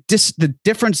the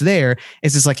difference there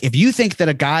is, it's like, if you think that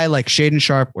a guy like Shaedon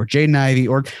Sharpe or Jaden Ivey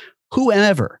or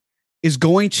whoever is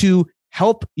going to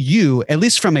help you, at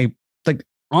least from a like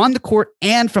on the court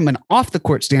and from an off the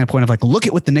court standpoint of like, look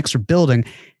at what the Knicks are building,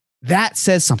 that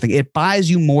says something. It buys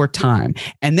you more time.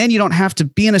 And then you don't have to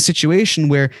be in a situation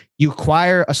where you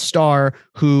acquire a star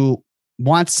who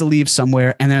wants to leave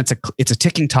somewhere, and then it's a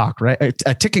ticking clock, right?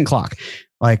 A ticking clock.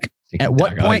 Like, at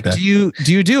what point do you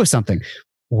do something?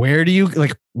 Where do you,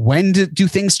 like, when do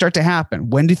things start to happen?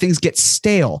 When do things get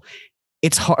stale?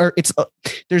 It's hard.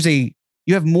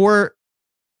 You have more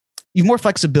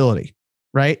flexibility,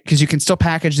 right? Because you can still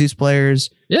package these players.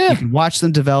 Yeah. You can watch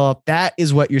them develop. That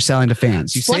is what you're selling to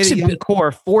fans. You say the young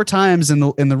core 4 times in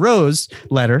the Rose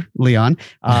letter, Leon.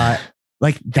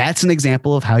 Like, that's an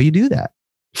example of how you do that.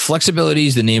 Flexibility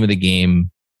is the name of the game.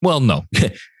 Well, no.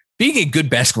 Being a good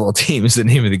basketball team is the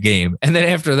name of the game. And then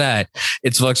after that,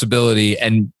 it's flexibility,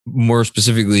 and more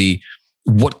specifically,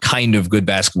 what kind of good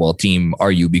basketball team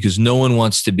are you? Because no one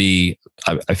wants to be,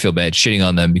 I feel bad shitting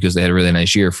on them because they had a really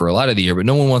nice year for a lot of the year, but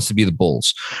no one wants to be the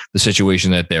Bulls, the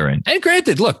situation that they're in. And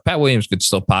granted, look, Pat Williams could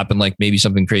still pop and like maybe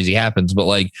something crazy happens, but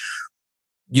like,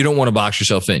 you don't want to box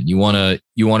yourself in. You want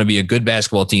to be a good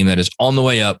basketball team that is on the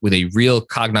way up with a real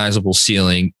cognizable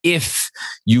ceiling. If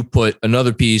you put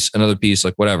another piece,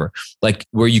 like whatever, like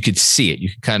where you could see it, you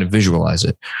can kind of visualize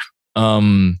it.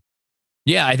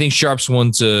 Yeah, I think Sharpe's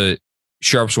one to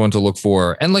look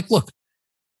for. And like, look,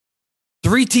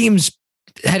 3 teams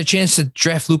had a chance to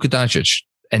draft Luka Doncic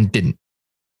and didn't.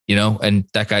 And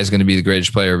that guy's going to be the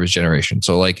greatest player of his generation.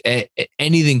 So like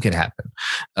anything could happen.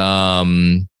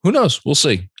 Who knows? We'll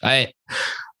see.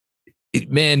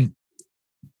 Man,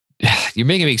 you're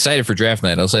making me excited for draft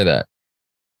night. I'll say that.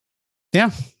 Yeah,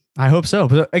 I hope so.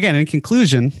 But again, in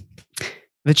conclusion,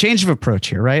 the change of approach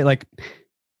here, right? Like,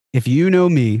 if you know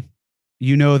me,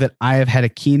 you know that I have had a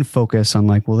keen focus on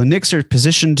like, well, the Knicks are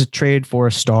positioned to trade for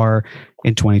a star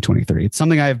in 2023. It's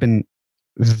something I've been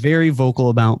very vocal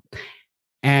about.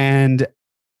 And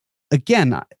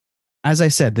again, as I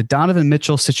said, the Donovan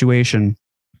Mitchell situation,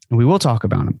 and we will talk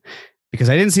about him because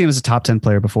I didn't see him as a top 10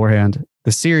 player beforehand.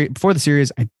 Before the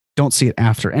series, I don't see it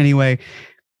after anyway.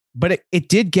 But it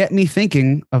did get me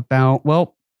thinking about,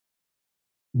 well,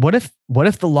 what if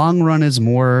the long run is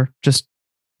more just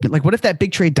like, what if that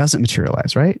big trade doesn't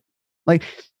materialize, right? Like,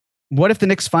 what if the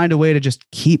Knicks find a way to just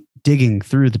keep digging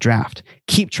through the draft,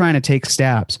 keep trying to take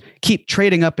stabs, keep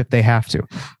trading up if they have to?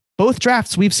 Both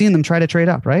drafts, we've seen them try to trade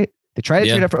up, right? They tried to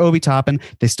trade up for Obi Toppin.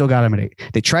 They still got him at 8.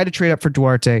 They tried to trade up for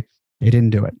Duarte. They didn't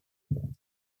do it.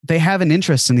 They have an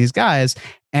interest in these guys,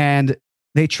 and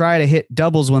they try to hit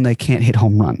doubles when they can't hit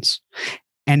home runs.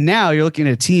 And now you're looking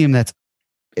at a team that's,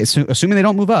 assuming they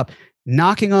don't move up,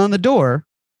 knocking on the door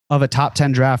of a top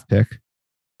 10 draft pick.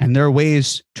 And there are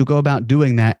ways to go about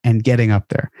doing that and getting up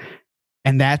there.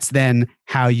 And that's then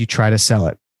how you try to sell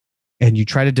it. And you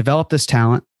try to develop this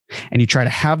talent, and you try to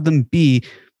have them be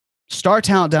star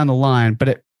talent down the line,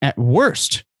 but at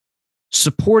worst,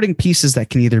 supporting pieces that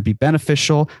can either be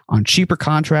beneficial on cheaper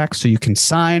contracts so you can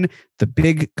sign the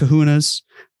big kahunas,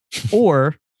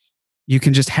 or you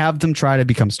can just have them try to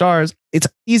become stars. It's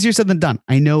easier said than done.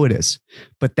 I know it is,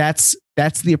 but that's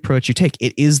the approach you take.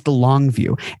 It is the long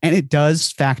view, and it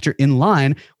does factor in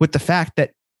line with the fact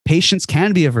that patience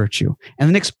can be a virtue, and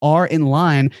the Knicks are in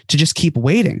line to just keep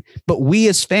waiting. But we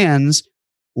as fans,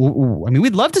 I mean,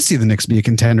 we'd love to see the Knicks be a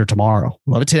contender tomorrow.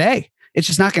 Love it today. It's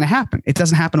just not going to happen. It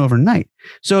doesn't happen overnight.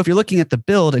 So if you're looking at the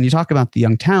build and you talk about the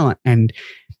young talent, and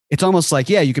it's almost like,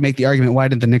 yeah, you can make the argument, why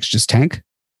didn't the Knicks just tank?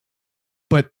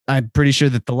 But I'm pretty sure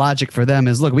that the logic for them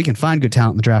is, look, we can find good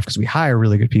talent in the draft because we hire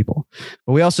really good people.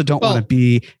 But we also don't want to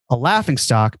be a laughing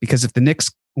stock, because if the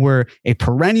Knicks were a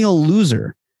perennial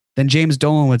loser, then James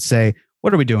Dolan would say,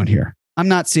 what are we doing here? I'm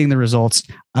not seeing the results.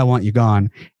 I want you gone.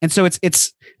 And so it's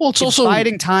also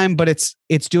biding time, but it's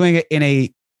doing it in a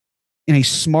in a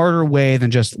smarter way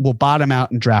than just we'll bottom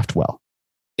out and draft well.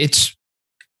 It's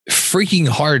freaking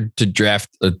hard to draft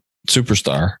a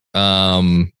superstar.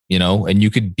 And you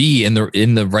could be in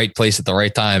the right place at the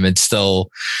right time and still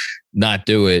not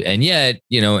do it. And yet,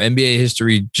 NBA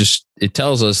history it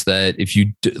tells us that if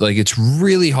you do, it's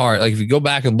really hard. Like if you go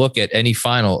back and look at any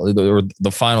final or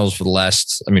the finals for the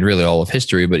last, really all of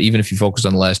history, but even if you focus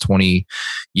on the last 20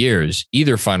 years,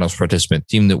 either finals participant,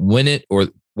 team that won it or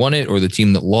the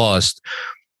team that lost,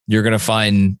 you're going to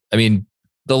find, the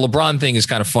LeBron thing is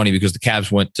kind of funny because the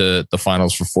Cavs went to the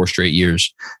finals for 4 straight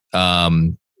years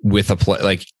with a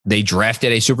play. They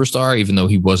drafted a superstar, even though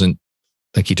he wasn't,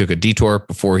 he took a detour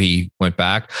before he went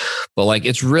back. But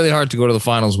it's really hard to go to the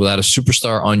finals without a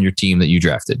superstar on your team that you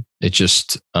drafted. It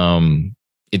just,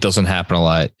 it doesn't happen a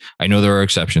lot. I know there are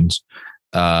exceptions,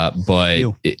 but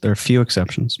there are a few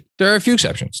exceptions. There are a few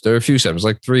exceptions,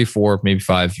 like 3, 4, maybe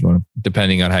 5,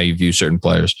 depending on how you view certain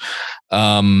players.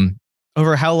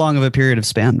 Over how long of a period of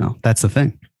span, though? That's the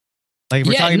thing. If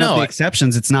we're talking about the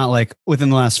exceptions, it's not like within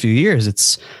the last few years.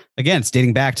 It's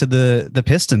dating back to the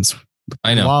Pistons.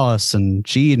 I know Wallace and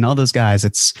Sheed and all those guys.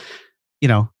 It's,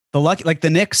 the lucky, the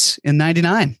Knicks in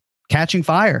 '99 catching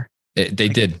fire. They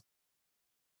did.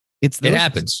 It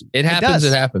happens. It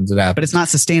happens. But it's not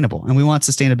sustainable, and we want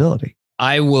sustainability.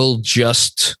 I will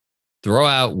just throw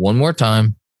out one more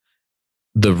time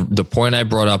the point I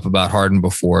brought up about Harden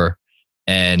before,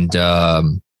 and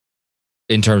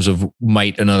in terms of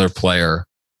might another player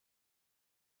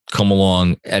come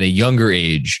along at a younger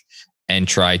age and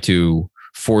try to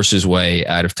force his way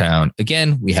out of town.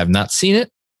 Again, we have not seen it.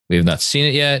 We have not seen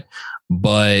it yet,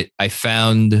 but I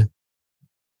found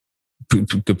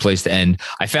good place to end.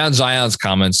 I found Zion's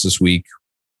comments this week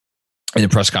in the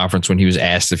press conference when he was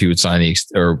asked if he would sign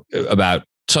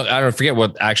I forget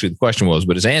what actually the question was,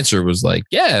 but his answer was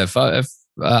if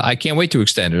I can't wait to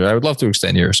extend it. I would love to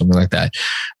extend here or something like that.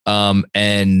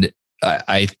 And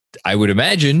I would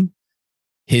imagine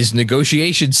his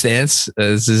negotiation stance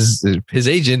as his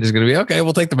agent is going to be, okay,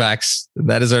 we'll take the max.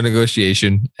 That is our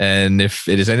negotiation. And if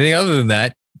it is anything other than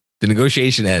that, the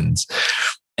negotiation ends.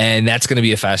 And that's going to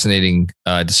be a fascinating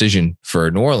decision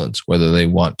for New Orleans, whether they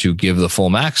want to give the full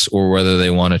max or whether they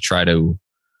want to try to,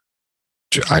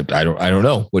 I don't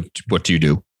know. What do you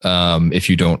do if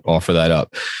you don't offer that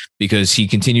up? Because he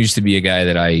continues to be a guy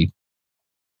that I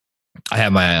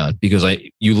have my eye on, because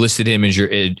you listed him as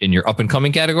in your up and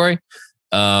coming category.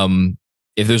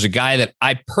 If there's a guy that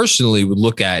I personally would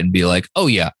look at and be like, oh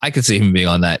yeah, I could see him being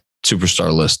on that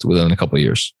superstar list within a couple of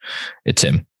years, it's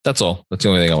him. That's all. That's the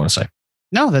only thing I want to say.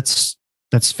 No, that's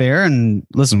fair. And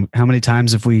listen, how many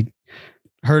times have we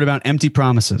heard about empty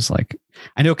promises?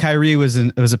 I know Kyrie was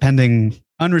a pending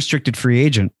unrestricted free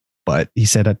agent, but he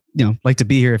said, I'd like to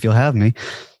be here if you'll have me.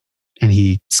 And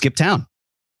he skipped town.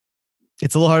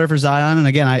 It's a little harder for Zion. And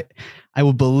again, I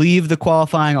will believe the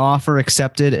qualifying offer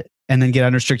accepted and then get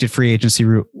unrestricted free agency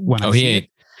route when he ain't.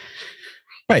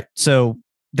 Right. So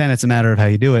then it's a matter of how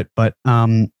you do it. But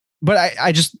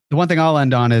I just, the one thing I'll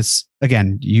end on is,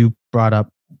 again, you brought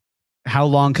up how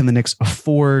long can the Knicks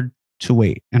afford to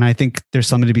wait? And I think there's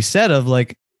something to be said of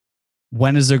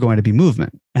when is there going to be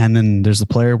movement? And then there's the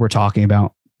player we're talking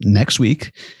about next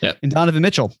week in Donovan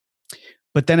Mitchell.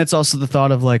 But then it's also the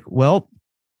thought of well,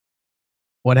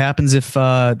 what happens if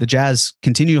the Jazz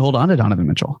continue to hold on to Donovan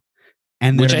Mitchell?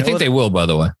 And which I think they will, by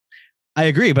the way. I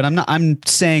agree, but I'm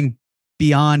saying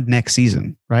beyond next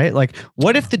season, right?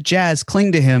 What if the Jazz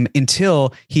cling to him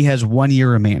until he has 1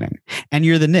 year remaining and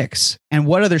you're the Knicks? And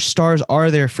what other stars are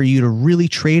there for you to really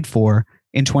trade for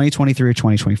in 2023 or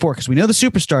 2024? Because we know the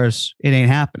superstars, it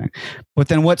ain't happening. But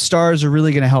then what stars are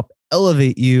really going to help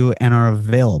elevate you and are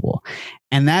available?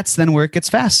 And that's then where it gets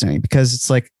fascinating, because it's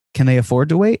can they afford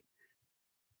to wait?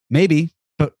 Maybe.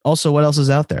 But also, what else is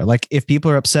out there? If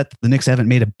people are upset that the Knicks haven't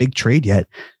made a big trade yet,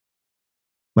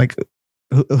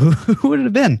 who would it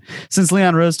have been since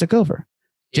Leon Rose took over?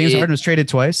 James Harden was traded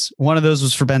twice. One of those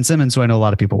was for Ben Simmons, who I know a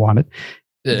lot of people wanted.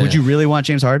 Would you really want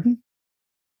James Harden?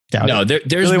 No,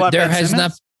 there has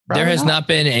not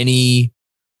been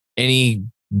any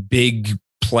big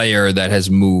player that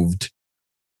has moved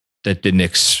that the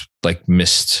Knicks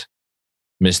missed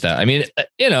that.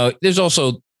 There's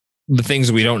also the things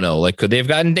that we don't know. Could they have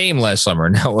gotten Dame last summer?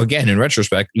 Now, again, in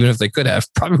retrospect, even if they could have,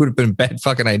 probably would have been a bad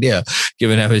fucking idea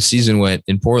given how his season went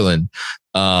in Portland.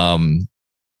 Who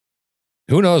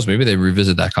knows? Maybe they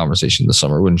revisit that conversation this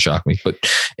summer. It wouldn't shock me. But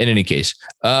in any case,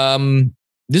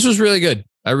 this was really good.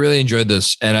 I really enjoyed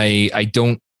this. And I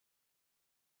don't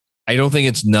think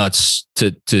it's nuts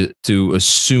to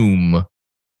assume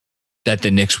that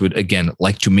the Knicks would, again,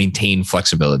 like to maintain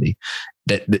flexibility.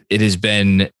 That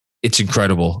it's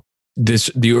incredible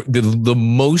the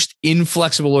most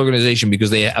inflexible organization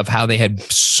because of how they had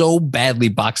so badly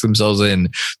boxed themselves in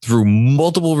through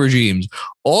multiple regimes,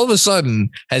 all of a sudden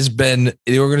has been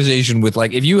the organization with,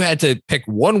 like, if you had to pick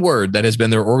one word that has been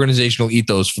their organizational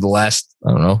ethos for the last,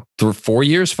 I don't know, 4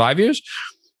 years, 5 years,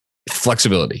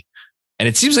 flexibility. And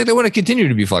it seems like they want to continue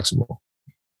to be flexible.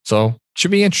 So it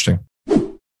should be interesting.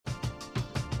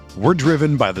 We're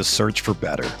driven by the search for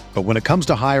better. But when it comes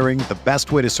to hiring, the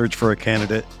best way to search for a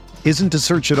candidate isn't to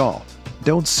search at all.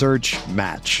 Don't search,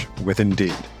 match with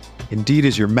Indeed. Indeed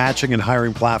is your matching and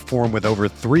hiring platform with over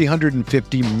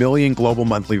 350 million global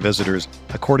monthly visitors,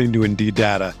 according to Indeed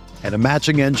data, and a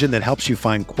matching engine that helps you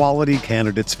find quality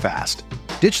candidates fast.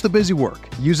 Ditch the busy work.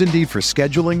 Use Indeed for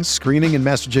scheduling, screening, and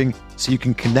messaging so you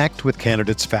can connect with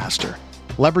candidates faster.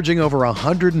 Leveraging over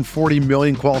 140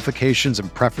 million qualifications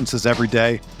and preferences every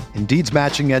day, Indeed's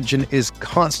matching engine is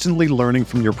constantly learning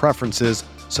from your preferences,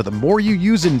 so the more you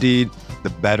use Indeed, the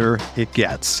better it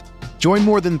gets. Join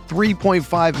more than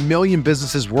 3.5 million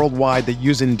businesses worldwide that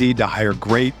use Indeed to hire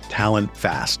great talent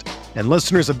fast. And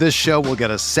listeners of this show will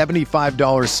get a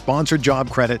 $75 sponsored job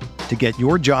credit to get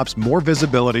your jobs more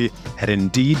visibility at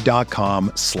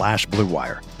Indeed.com/Blue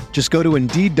Wire. Just go to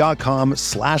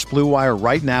Indeed.com/Blue Wire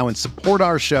right now and support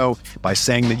our show by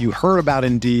saying that you heard about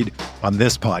Indeed on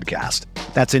this podcast.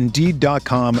 That's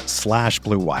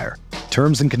Indeed.com/Blue Wire.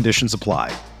 Terms and conditions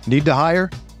apply. Need to hire?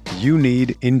 You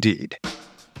need Indeed.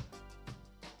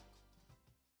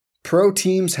 Pro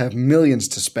teams have millions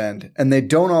to spend, and they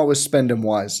don't always spend them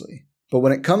wisely. But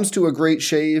when it comes to a great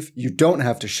shave, you don't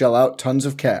have to shell out tons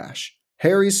of cash.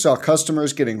 Harry's saw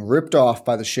customers getting ripped off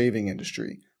by the shaving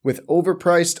industry with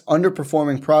overpriced,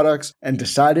 underperforming products and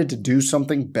decided to do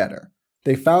something better.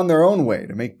 They found their own way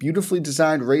to make beautifully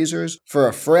designed razors for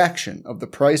a fraction of the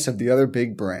price of the other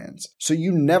big brands, so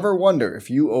you never wonder if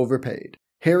you overpaid.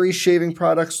 Harry's shaving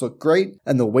products look great,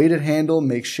 and the weighted handle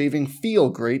makes shaving feel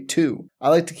great too. I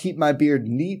like to keep my beard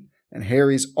neat, and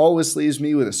Harry's always leaves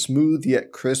me with a smooth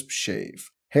yet crisp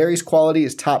shave. Harry's quality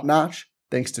is top-notch,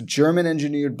 thanks to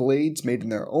German-engineered blades made in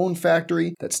their own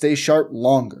factory that stay sharp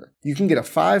longer. You can get a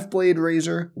 5-blade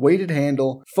razor, weighted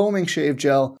handle, foaming shave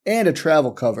gel, and a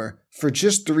travel cover for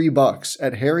just $3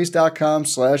 at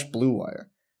harrys.com/Blue Wire.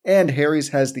 And Harry's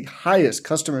has the highest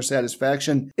customer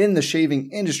satisfaction in the shaving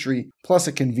industry, plus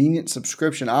a convenient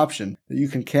subscription option that you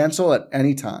can cancel at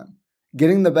any time.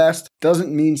 Getting the best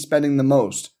doesn't mean spending the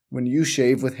most when you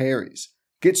shave with Harry's.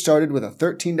 Get started with a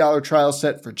 $13 trial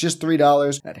set for just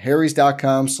 $3 at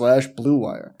harrys.com/Blue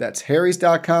Wire. That's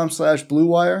harrys.com/Blue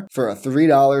Wire for a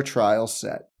 $3 trial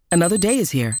set. Another day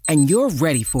is here, and you're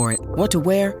ready for it. What to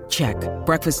wear? Check.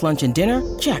 Breakfast, lunch, and dinner?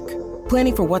 Check.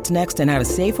 Planning for what's next and how to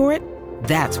save for it?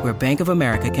 That's where Bank of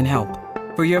America can help.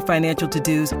 For your financial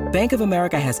to-dos, Bank of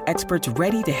America has experts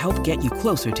ready to help get you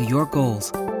closer to your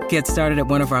goals. Get started at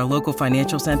one of our local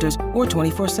financial centers or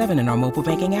 24/7 in our mobile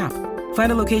banking app.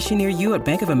 Find a location near you at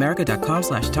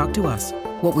bankofamerica.com/talktous.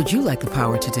 What would you like the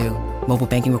power to do? Mobile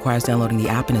banking requires downloading the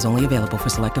app and is only available for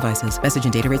select devices. Message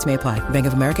and data rates may apply. Bank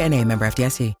of America NA, member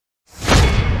FDIC.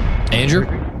 Andrew?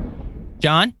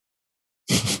 John?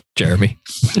 Jeremy?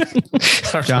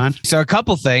 John? So a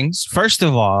couple things. First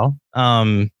of all,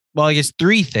 well, I guess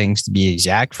 3 things to be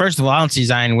exact. First of all, I don't see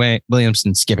Zion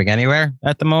Williamson skipping anywhere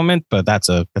at the moment, but that's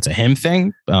a him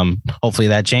thing. Hopefully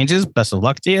that changes. Best of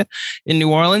luck to you in New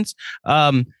Orleans.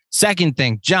 Second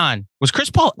thing, John, was Chris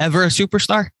Paul ever a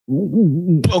superstar?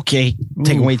 Okay,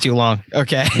 taking way too long.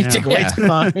 Okay, taking way too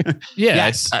long.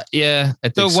 Yes. I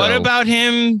think so. What about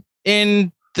him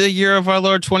in the year of our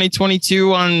Lord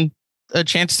 2022 on a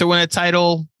chance to win a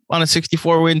title on a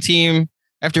 64-win team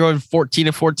after going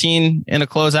 14-14 in a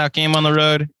closeout game on the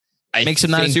road? Makes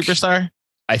him not a superstar?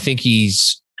 I think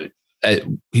he's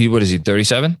what is he,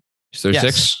 37? He's 36?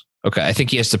 Yes. Okay, I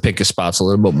think he has to pick his spots a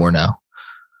little bit more now.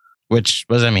 What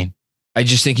does that mean? I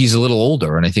just think he's a little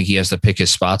older, and I think he has to pick his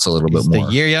spots a little bit more.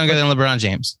 A year younger than LeBron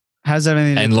James. How's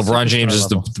everything? And LeBron James is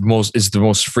the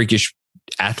most freakish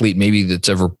athlete maybe that's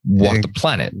ever walked the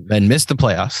planet and missed the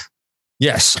playoffs.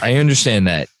 Yes, I understand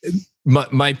that.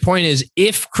 My point is,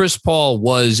 if Chris Paul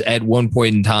was at one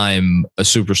point in time a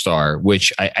superstar,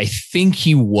 which I think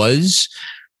he was,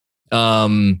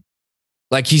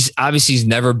 like he's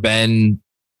never been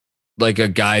like a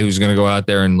guy who's going to go out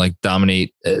there and like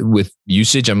dominate with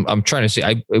usage. I'm trying to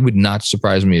say, it would not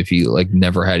surprise me if he like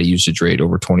never had a usage rate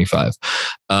over 25.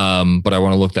 But I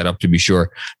want to look that up to be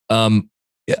sure.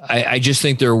 I just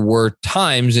think there were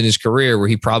times in his career where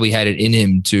he probably had it in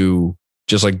him to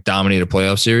just like dominate a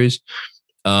playoff series.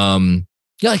 A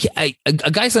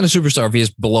guy's not a superstar if he has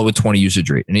below a 20 usage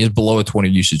rate, and he has below a 20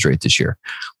 usage rate this year.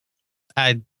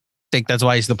 think that's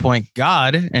why he's the point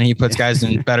guard, and he puts guys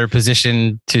in better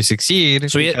position to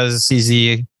succeed. So because he's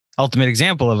the ultimate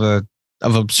example of a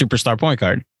superstar point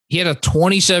guard. He had a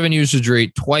 27 usage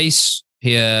rate twice.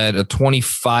 He had a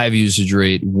 25 usage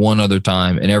rate one other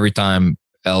time, and every time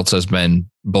else has been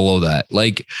below that.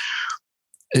 Like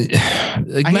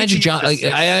Magic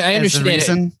Johnson. I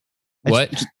understand.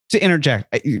 What? To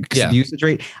interject, usage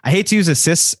rate. I hate to use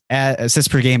assists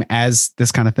per game as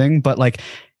this kind of thing, but like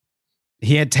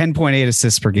he had 10.8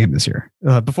 assists per game this year.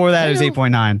 Before that, it was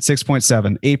 8.9,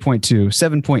 6.7, 8.2,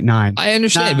 7.9. I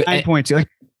understand, 9.2.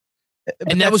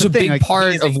 And that was a big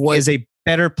part of what is a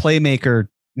better playmaker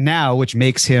now, which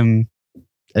makes him,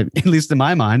 at least in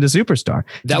my mind, a superstar.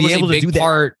 That was a big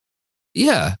part.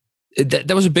 Yeah.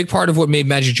 That was a big part of what made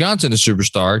Magic Johnson a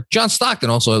superstar. John Stockton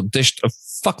also dished a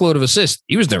fuckload of assists.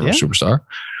 He was never a superstar.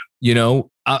 You know,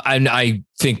 I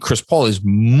think Chris Paul is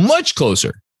much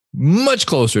closer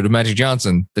to Magic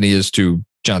Johnson than he is to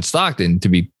John Stockton, to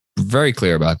be very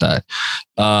clear about that.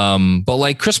 But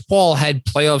like Chris Paul had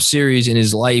playoff series in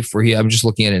his life where I'm just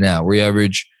looking at it now, where he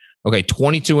averaged,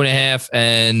 22.5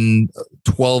 and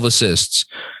 12 assists,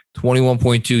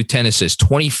 21.2, 10 assists,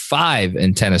 25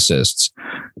 and 10 assists,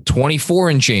 24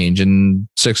 and change and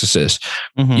 6 assists.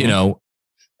 Mm-hmm. You know,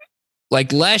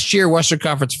 like last year, Western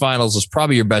Conference Finals was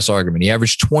probably your best argument. He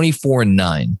averaged 24 and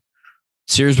 9.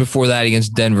 Series before that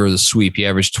against Denver, the sweep, he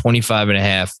averaged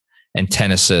 25.5 and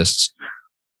 10 assists.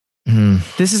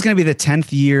 This is going to be the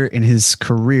 10th year in his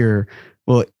career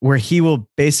where he will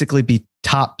basically be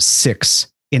top 6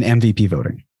 in MVP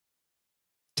voting.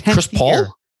 Chris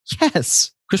Paul?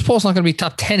 Yes. Chris Paul's not going to be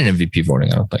top 10 in MVP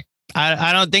voting, I don't think.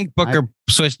 I don't think Booker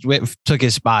took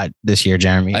his spot this year,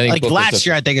 Jeremy. Like last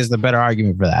year, I think is the better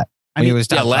argument for that. He was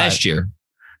top last year.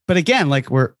 But again, like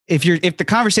if the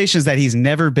conversation is that he's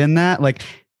never been that, like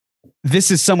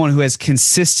this is someone who has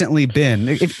consistently been.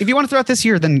 If you want to throw out this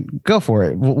year, then go for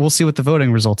it. We'll see what the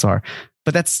voting results are.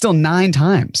 But that's still 9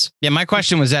 times. Yeah, my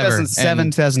question was ever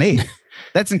 2007, 2008.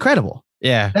 That's incredible.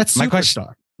 Yeah, that's my superstar. question.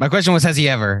 My question was, has he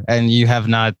ever? And you have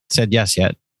not said yes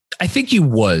yet. I think he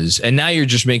was, and now you're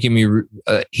just making me.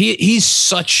 He's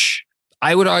such.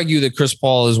 I would argue that Chris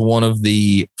Paul is one of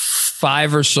the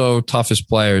 5 or so toughest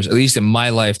players, at least in my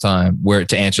lifetime, where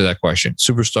to answer that question,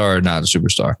 superstar or not a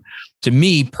superstar. To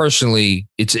me personally,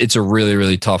 it's a really,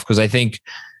 really tough, because I think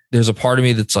there's a part of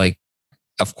me that's like,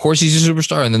 of course he's a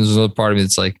superstar, and then there's another part of me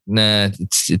that's like, nah,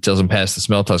 it doesn't pass the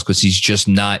smell test, because he's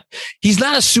not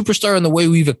a superstar in the way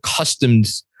we've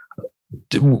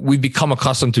become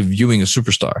accustomed to viewing a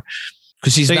superstar,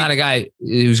 because he's not a guy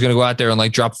who's going to go out there and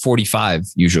like drop 45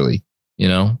 usually, you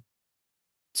know?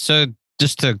 So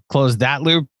just to close that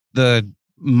loop, the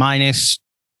minus,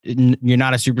 you're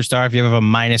not a superstar if you have a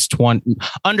minus 20,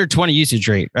 under 20 usage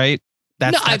rate, right?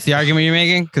 That's the argument you're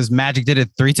making, because Magic did it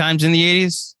 3 times in the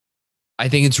 80s. I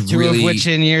think it's 2 really, of which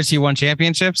in years he won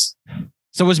championships.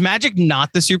 So was Magic not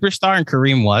the superstar and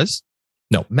Kareem was?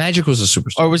 No, Magic was a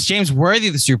superstar. Or was James Worthy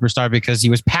the superstar because he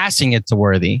was passing it to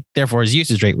Worthy, therefore his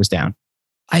usage rate was down?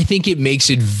 I think it makes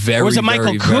it very, was it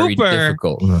Michael very, Cooper very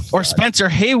difficult. Or Spencer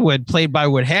Haywood, played by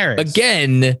Wood Harris?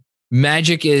 Again,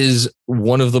 Magic is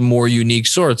one of the more unique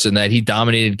sorts in that he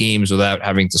dominated games without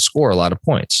having to score a lot of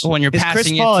points. When you're passing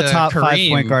Chris Paul it to a top Kareem, 5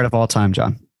 point guard of all time,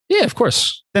 John? Yeah, of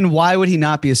course. Then why would he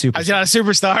not be a superstar? He's not a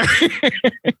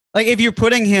superstar. Like if you're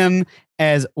putting him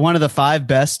as one of the 5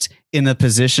 best in the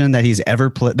position that he's ever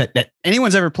played, that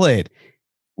anyone's ever played,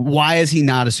 why is he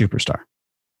not a superstar?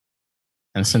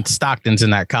 And since Stockton's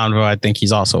in that convo, I think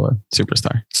he's also a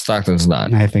superstar. Stockton's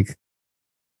not. I think.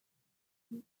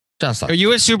 John Stockton. Are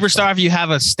you a superstar if you have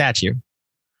a statue?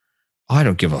 I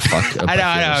don't give a fuck. I know.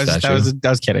 I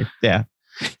was kidding. Yeah.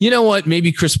 You know what?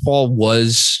 Maybe Chris Paul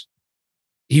was.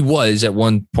 He was at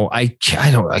one point. I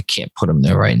can't put him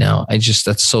there right now.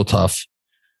 That's so tough.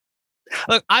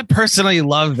 Look, I personally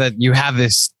love that you have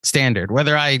this standard.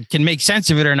 Whether I can make sense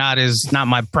of it or not is not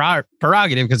my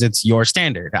prerogative, because it's your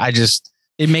standard.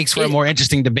 It makes for a more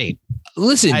interesting debate.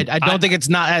 Listen, I don't think it's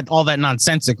not all that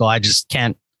nonsensical. I just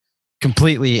can't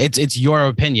completely. It's your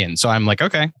opinion, so I'm like,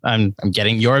 okay, I'm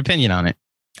getting your opinion on it.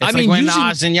 It's like when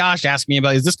Nas and Yash asked me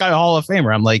about, is this guy a Hall of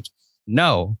Famer? I'm like,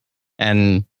 no,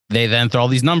 and they then throw all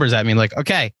these numbers at me, like,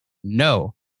 okay,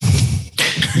 no.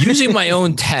 Using my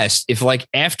own test, if like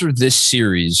after this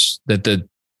series that the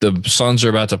Suns are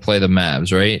about to play the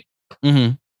Mavs, right?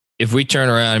 Mm-hmm. If we turn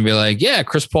around and be like, yeah,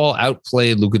 Chris Paul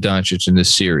outplayed Luka Doncic in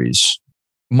this series,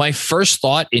 my first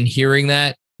thought in hearing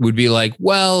that would be like,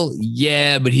 well,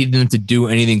 yeah, but he didn't have to do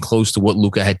anything close to what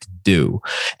Luka had to do.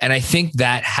 And I think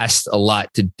that has a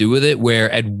lot to do with it, where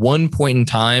at one point in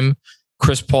time,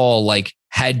 Chris Paul like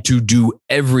had to do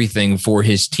everything for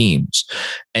his teams.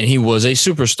 And he was a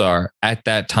superstar at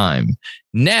that time.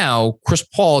 Now, Chris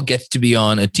Paul gets to be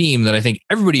on a team that I think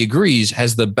everybody agrees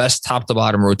has the best top to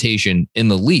bottom rotation in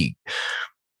the league.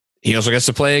 He also gets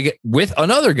to play with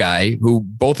another guy who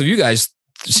both of you guys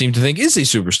seem to think is a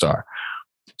superstar.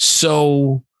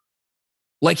 So,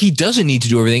 like, he doesn't need to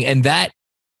do everything. And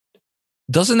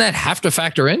doesn't that have to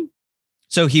factor in?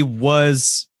 So he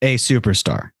was a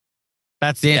superstar.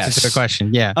 That's the answer to the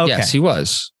question. Yeah. Okay. Yes, he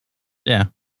was. Yeah.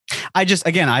 I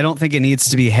don't think it needs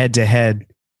to be head to head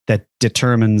that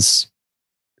determines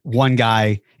one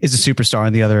guy is a superstar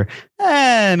and the other,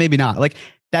 maybe not. Like,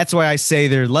 that's why I say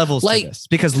there are levels to this,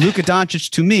 because Luka Doncic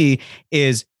to me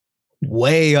is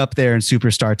way up there in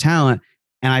superstar talent.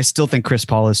 And I still think Chris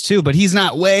Paul is too, but he's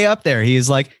not way up there. He's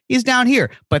down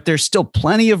here, but there's still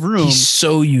plenty of room. He's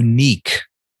so unique.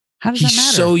 How does that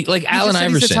matter? So like Allen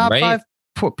Iverson, he's the top right?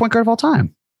 5 point guard of all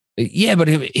time. Yeah, but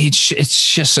it's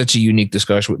just such a unique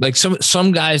discussion. Like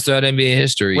some guys throughout NBA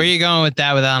history. Where are you going with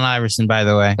that with Allen Iverson, by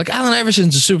the way? Like Allen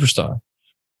Iverson's a superstar.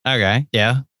 Okay.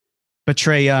 Yeah. But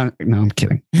Trae Young, no, I'm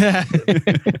kidding.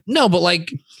 No, but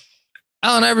like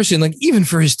Allen Iverson, like even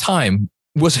for his time,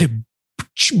 was a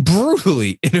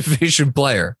brutally inefficient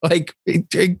player, like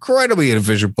incredibly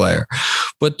inefficient player.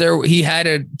 But he had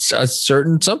a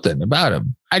certain something about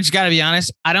him. I just got to be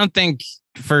honest. I don't think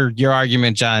for your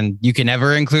argument, John, you can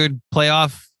ever include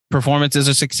playoff performances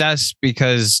or success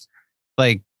because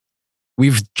like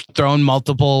we've thrown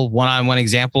multiple one-on-one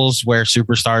examples where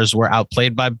superstars were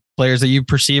outplayed by players that you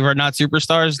perceive are not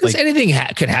superstars. Like anything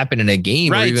could happen in a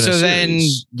game, right? Or even so then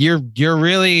you're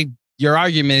really, your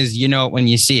argument is, you know, when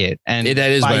you see it, and that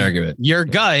is my argument. Your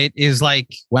gut is like,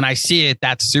 when I see it,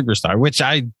 that's a superstar. Which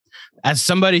I, as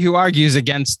somebody who argues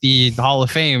against the Hall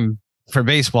of Fame for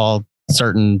baseball,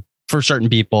 for certain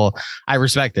people, I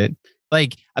respect it.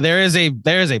 Like there is a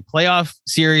playoff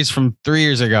series from 3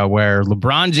 years ago where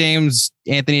LeBron James,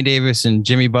 Anthony Davis, and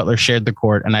Jimmy Butler shared the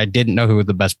court, and I didn't know who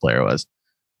the best player was.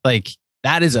 Like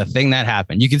that is a thing that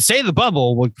happened. You can say the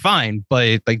bubble, well, fine,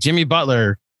 but like Jimmy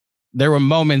Butler, there were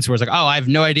moments where it's like, oh, I have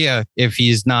no idea if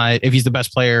he's the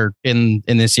best player in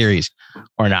this series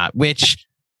or not. Which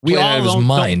we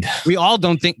all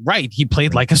don't think. Right, he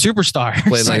played like a superstar.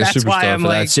 Played like a superstar for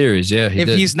that series. Yeah, if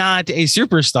he's not a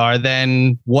superstar,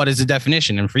 then what is the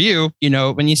definition? And for you, you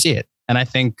know when you see it. And I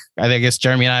guess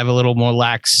Jeremy and I have a little more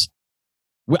lax.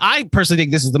 I personally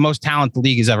think this is the most talent the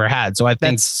league has ever had. So I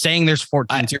think saying there's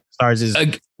 14 superstars is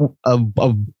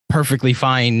a perfectly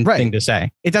fine thing to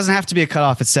say. It doesn't have to be a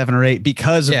cutoff at 7 or 8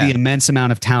 because of the immense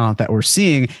amount of talent that we're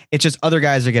seeing. It's just other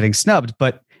guys are getting snubbed.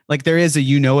 But like there is a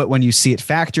you know it when you see it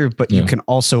factor, but you can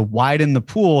also widen the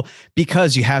pool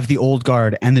because you have the old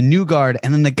guard and the new guard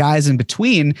and then the guys in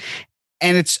between.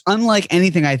 And it's unlike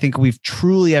anything I think we've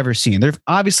truly ever seen. There've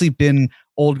obviously been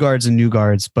old guards and new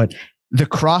guards, but the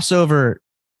crossover,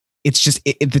 it's just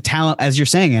the talent, as you're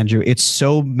saying, Andrew, it's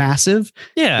so massive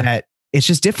that it's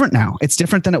just different now. It's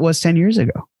different than it was 10 years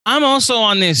ago. I'm also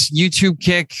on this YouTube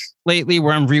kick lately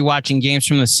where I'm rewatching games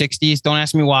from the 60s. Don't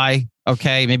ask me why.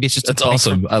 Okay. Maybe it's just that's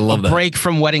awesome. I love that. Break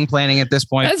from wedding planning at this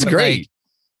point. That's great.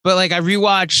 But I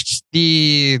rewatched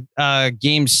the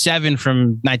game 7 from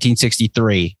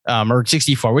 1963 or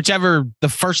 64, whichever, the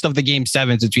first of the game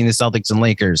 7s between the Celtics and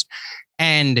Lakers.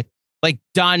 And like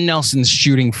Don Nelson's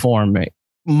shooting form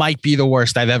might be the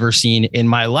worst I've ever seen in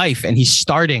my life. And he's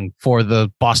starting for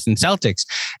the Boston Celtics.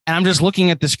 And I'm just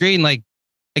looking at the screen like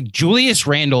Julius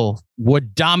Randle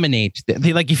would dominate.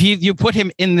 Like if you put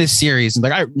him in this series,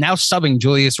 like now subbing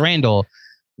Julius Randle,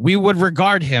 we would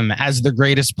regard him as the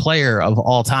greatest player of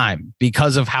all time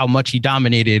because of how much he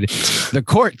dominated the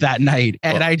court that night.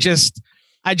 And I just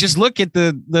look at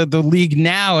the league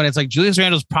now and it's like Julius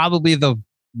Randle's probably the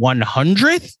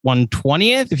 100th,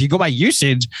 120th. If you go by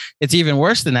usage, it's even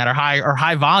worse than that, or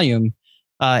high volume.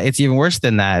 It's even worse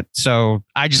than that. So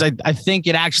I think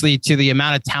it actually, to the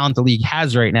amount of talent the league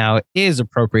has right now, is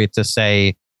appropriate to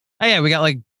say, oh yeah, we got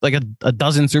like a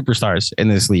dozen superstars in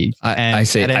this league. I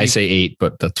say 8,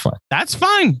 but that's fine. That's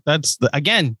fine. That's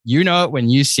again, you know it when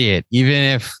you see it, even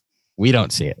if we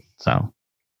don't see it. So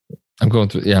I'm going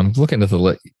through. Yeah, I'm looking at the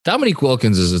list. Dominique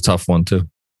Wilkins is a tough one too.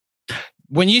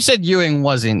 When you said Ewing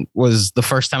was the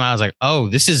first time I was like, oh,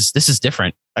 this is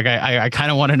different. Like I kind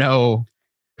of want to know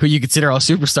who you consider a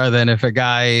superstar then, if a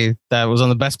guy that was on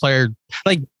the best player,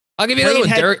 like I'll give you another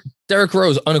one. Derrick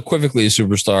Rose, unequivocally a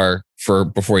superstar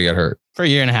before he got hurt. For a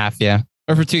year and a half, yeah.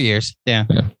 Or for 2 years. Yeah.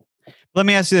 Let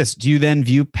me ask you this. Do you then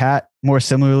view Pat more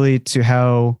similarly to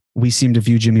how we seem to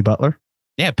view Jimmy Butler?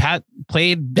 Yeah, Pat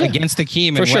played against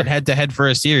Hakeem and sure. went head to head for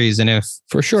a series. And if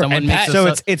For sure. someone And makes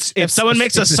Pat- if someone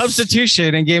makes a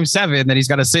substitution in Game 7, then he's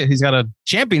got a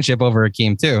championship over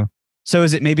Hakeem too. So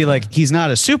is it maybe like he's not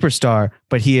a superstar,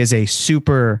 but he is a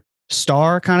super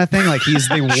star kind of thing? Like he's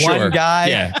the Sure. one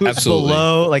guy who's absolutely.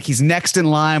 below, like he's next in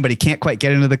line, but he can't quite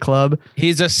get into the club.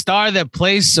 He's a star that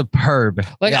plays superb.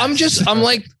 Like Yes.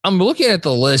 I'm looking at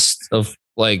the list of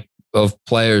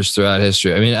players throughout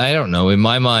history. I mean, I don't know. In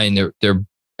my mind,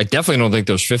 I definitely don't think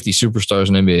there's 50 superstars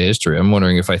in NBA history. I'm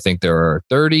wondering if I think there are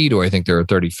 30. Do I think there are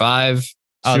 35?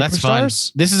 Oh, that's fun.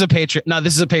 superstars? This is a Patreon. No,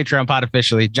 this is a Patreon pod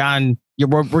officially. John,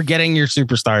 we're getting your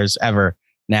superstars ever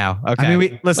now. Okay. I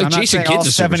mean, listen, Like I'm not Jason saying all Kidd's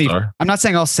a 70. superstar. I'm not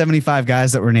saying all 75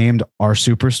 guys that were named are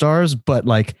superstars, but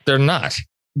like, They're not.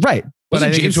 right. But I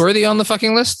Wasn't think James it's- Worthy on the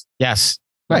fucking list? yes.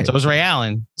 Right. So it was Ray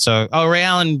Allen. So, Ray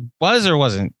Allen was or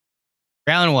wasn't?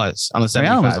 Ray Allen was on the Ray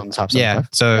 75. Allen was on the top 75. Yeah.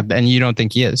 So, and you don't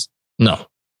think he is? No.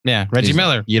 Yeah. Reggie He's not.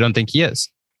 Miller. You don't think he is?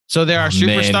 So there are Man,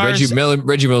 superstars.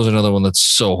 Reggie Miller's another one that's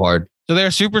so hard. So there are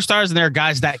superstars and there are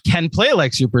guys that can play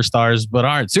like superstars, but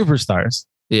aren't superstars.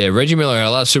 Yeah, Reggie Miller had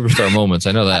a lot of superstar moments.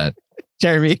 I know that.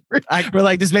 Jeremy, we're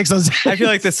like, this makes no sense. I feel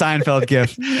like the Seinfeld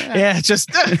gif. Yeah, it's just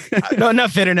no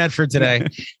enough internet for today.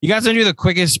 You guys want to do the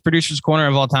quickest producer's corner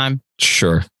of all time?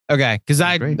 Sure. Okay, because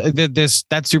Great.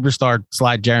 that superstar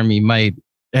slide Jeremy might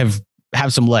have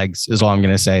some legs, is all I'm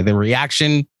going to say. The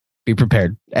reaction, be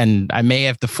prepared, and I may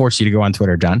have to force you to go on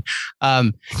Twitter, John.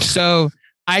 So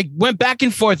I went back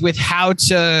and forth with how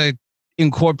to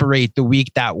incorporate the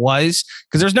week that was,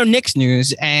 because there's no Knicks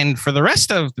news, and for the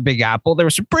rest of the Big Apple, there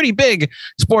was some pretty big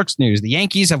sports news. The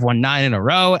Yankees have won 9 in a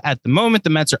row. At the moment, the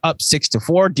Mets are up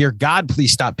 6-4. Dear God,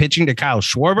 please stop pitching to Kyle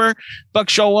Schwarber, Buck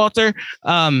Showalter.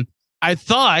 I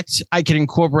thought I could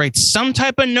incorporate some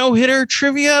type of no-hitter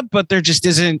trivia, but there just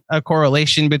isn't a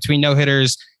correlation between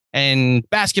no-hitters and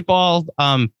basketball.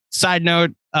 Side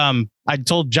note, I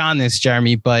told John this,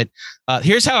 Jeremy, but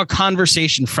here's how a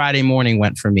conversation Friday morning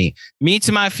went for me. Me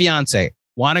to my fiance,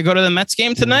 want to go to the Mets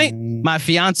game tonight? My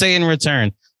fiance in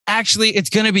return, actually,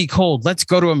 it's going to be cold. Let's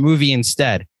go to a movie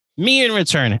instead. Me in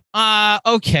return,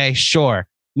 okay, sure.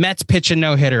 Mets pitch a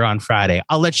no-hitter on Friday.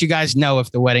 I'll let you guys know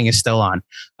if the wedding is still on.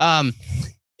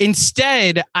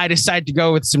 Instead, I decided to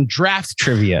go with some draft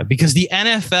trivia because the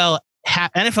NFL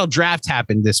draft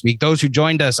happened this week. Those who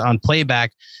joined us on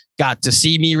playback got to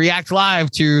see me react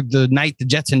live to the night the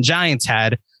Jets and Giants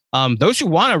had. Those who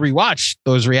want to rewatch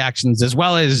those reactions, as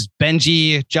well as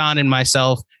Benji, John, and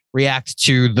myself, react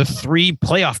to the 3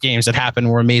 playoff games that happened,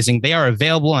 were amazing. They are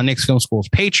available on Knicks Film School's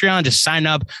Patreon. Just sign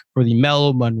up for the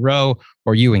Melo, Monroe,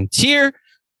 or Ewing tier.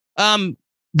 The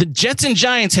Jets and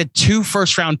Giants had 2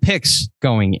 first-round picks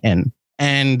going in,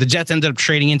 and the Jets ended up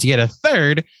trading in to get a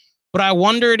third. But I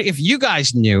wondered if you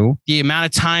guys knew the amount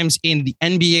of times in the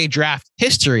NBA draft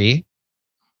history,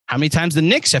 how many times the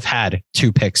Knicks have had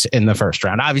 2 picks in the first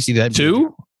round. Obviously, that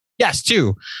 2? Yes,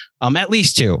 2. At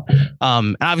least 2.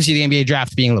 And obviously, the NBA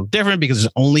draft being a little different because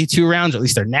there's only 2 rounds. Or at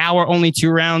least there now are only 2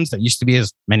 rounds. There used to be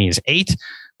as many as 8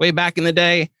 way back in the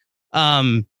day.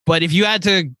 But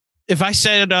if I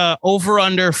said over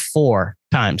under 4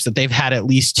 times that they've had at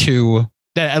least 2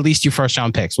 first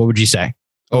round picks, what would you say?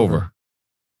 Over.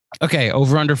 Okay,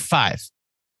 over under 5.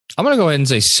 I'm going to go ahead and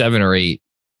say 7 or 8.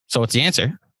 So what's the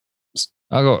answer,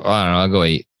 I'll go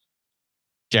 8.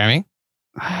 Jeremy?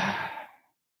 I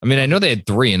mean, I know they had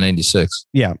 3 in 96.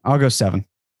 Yeah, I'll go 7.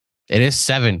 It is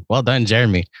 7. Well done,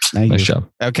 Jeremy. Nice job.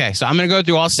 Okay, so I'm going to go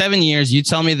through all 7 years. You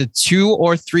tell me the 2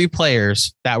 or 3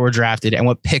 players that were drafted and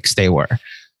what picks they were.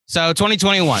 So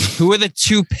 2021, who were the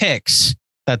 2 picks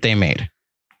that they made?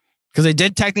 Because they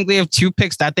did technically have 2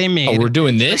 picks that they made. Oh, we're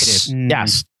doing this?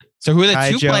 Yes. So who are the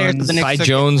Kai 2 players that the Knicks Kai took?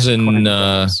 Jones and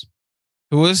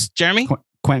Who was Jeremy?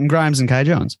 Quentin Grimes and Kai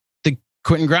Jones.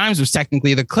 Quentin Grimes was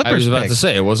technically the Clippers I was about pick. to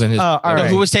say it wasn't his. All right.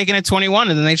 Who was taken at 21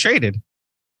 and then they traded?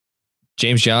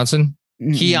 James Johnson.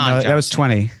 Keon No, that was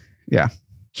 20.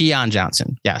 Keon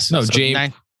Johnson. Yes. No, So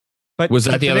James. But Was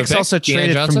that the other Knicks pick? also Keon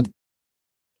traded Johnson? from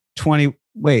 20.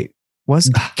 Wait, was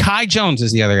Kai Jones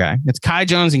is the other guy. It's Kai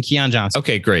Jones and Keon Johnson.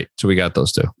 Okay, great. So we got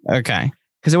those 2. Okay.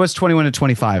 because it was 21 to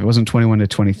 25. It wasn't 21 to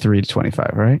 23 to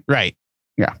 25, right? Right.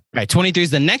 Yeah. Right. 23 is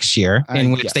the next year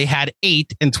in which they had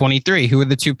 8 and 23. Who were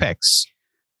the 2 picks?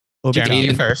 Obi Jeremy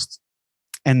Toppin. first.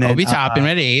 And then Obi Toppin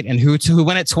at 8. And who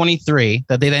went at 23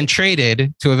 that they then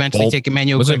traded to eventually take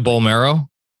Emmanuel Was Quigley? it Bolmero?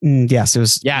 Yes, it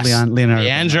was Leonardo.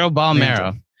 Leandro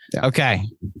Bolmero. Yeah. Okay.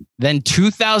 Then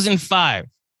 2005,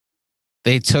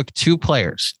 they took 2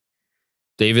 players.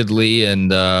 David Lee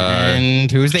and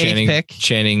who's the Channing, eighth pick?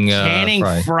 Channing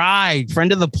Frye,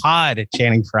 friend of the pod,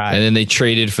 Channing Frye. And then they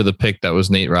traded for the pick that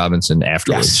was Nate Robinson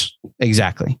afterwards. Yes,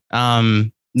 exactly.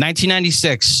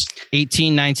 1996,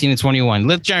 18, 19, and 21.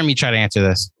 Let Jeremy try to answer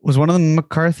this. Was one of them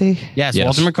McCarthy? Yes.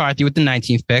 Walter McCarthy with the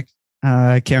 19th pick.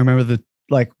 I can't remember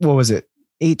what was it?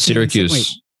 18.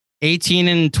 Syracuse. 18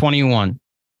 and 21.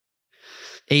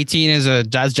 18 is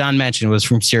as John mentioned, was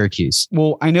from Syracuse.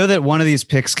 Well, I know that one of these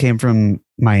picks came from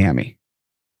Miami.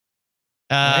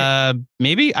 Right?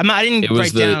 Maybe I didn't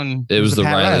write down. It was the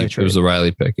Riley. It was the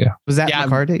Riley pick. Yeah. Was that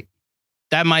McCarty?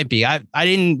 That might be. I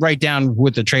didn't write down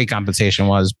what the trade compensation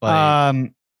was, but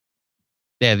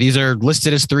yeah, these are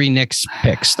listed as 3 Knicks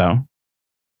picks, though.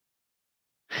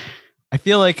 I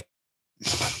feel like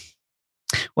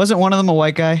wasn't one of them a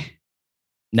white guy?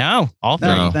 No, all 3.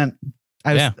 No. Then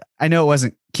I know it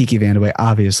wasn't Kiki Vandeweghe,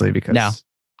 obviously, because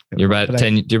you're about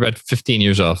 10. You're about 15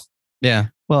 years off. Yeah.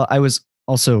 Well, I was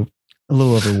also a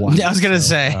little over 1. I was gonna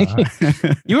say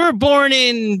you were born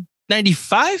in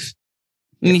 95,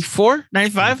 94,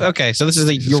 95. Okay, so this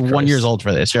is you're 1 year old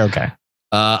for this. You're okay.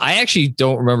 I actually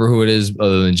don't remember who it is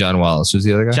other than John Wallace. Who's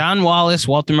the other guy? John Wallace,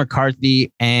 Walter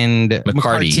McCarthy, and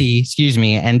McCarty. Excuse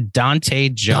me, and Dante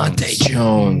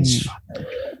Jones.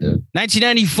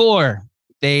 1994.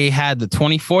 They had the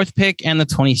 24th pick and the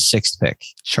 26th pick.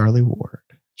 Charlie Ward.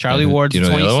 Charlie Ward's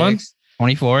 26.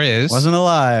 24 wasn't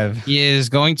alive. He is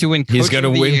going to win. He's going to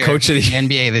win Coach of the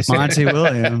NBA this year. Monty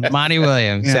Williams. Monty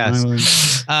Williams. Yeah,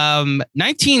 yes.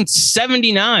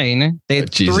 1979. They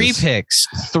had 3 picks: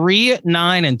 3,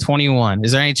 9, and 21.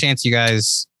 Is there any chance you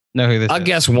guys know who this is? I'll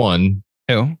guess one.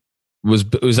 Who? Was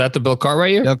that the Bill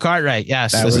Cartway year? Bill Cartwright.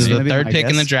 Yes. That This was is the gonna be 3rd my pick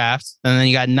in the guess. draft, and then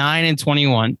you got 9 and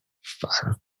 21.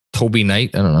 Toby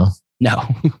Knight? I don't know. No.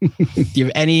 Do you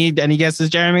have any guesses,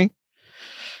 Jeremy?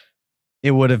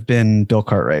 It would have been Bill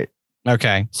Cartwright.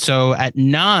 Okay. So at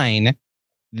 9,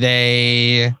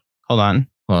 they hold on.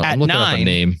 I'm At looking up a 9,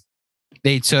 name.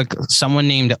 they took someone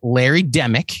named Larry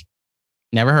Demick.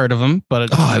 Never heard of him,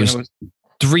 but I was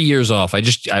 3 years off. I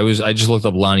just looked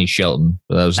up Lonnie Shelton.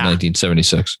 But that was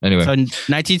 1976. Anyway. So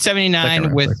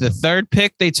 1979 with the 3rd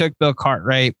pick, they took Bill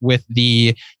Cartwright. With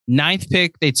the 9th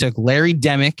pick, they took Larry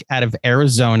Demick out of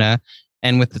Arizona.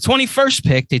 And with the 21st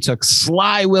pick, they took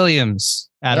Sly Williams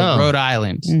out of Rhode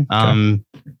Island.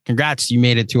 Congrats, you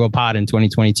made it to a pod in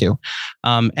 2022.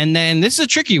 And then this is a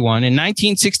tricky one. In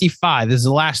 1965, this is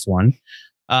the last one.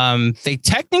 They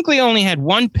technically only had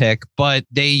 1 pick, but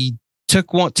they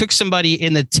took somebody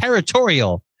in the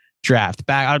territorial draft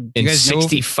back in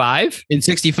 65. In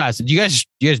 65. So do you guys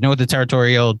know what the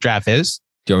territorial draft is?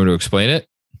 Do you want me to explain it?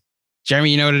 Jeremy,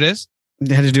 you know what it is?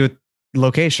 It had to do with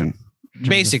location.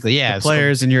 Basically, yeah. The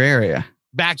players in your area.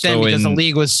 Back then, because the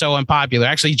league was so unpopular.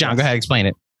 Actually, John, go ahead, explain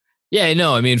it. Yeah,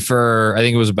 no, I mean, I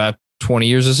think it was about 20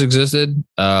 years this existed.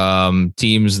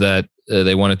 Teams that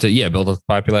they wanted to, build up the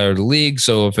popularity of the league.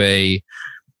 So if I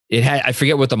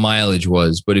forget what the mileage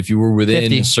was, but if you were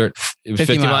within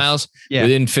 50 miles,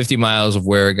 within 50 miles of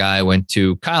where a guy went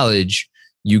to college,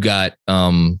 you got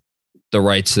the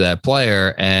rights to that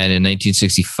player. And in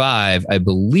 1965, I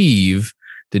believe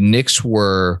the Knicks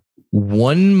were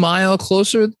 1 mile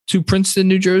closer to Princeton,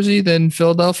 New Jersey than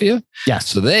Philadelphia. Yes.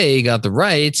 So they got the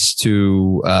rights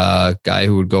to a guy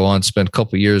who would go on to spend a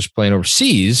couple of years playing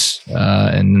overseas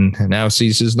and now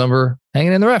sees his number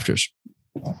hanging in the rafters.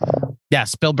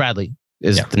 Yes. Bill Bradley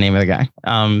is the name of the guy.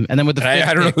 And then with the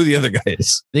I don't know who the other guy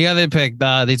is. The other pick,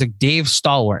 they took Dave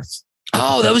Stallworth.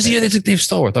 Oh, that was the year they took Dave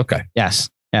Stallworth. Okay. Yes.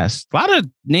 Yes. A lot of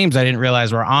names I didn't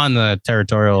realize were on the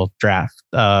territorial draft.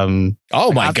 Oh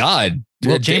my God.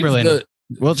 Wilt Chamberlain.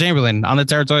 Wilt Chamberlain on the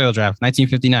territorial draft,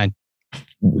 1959.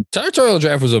 Territorial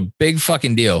draft was a big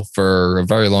fucking deal for a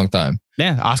very long time.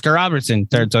 Yeah. Oscar Robertson,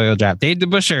 territorial draft. Dave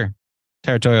DeBusschere,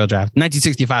 territorial draft.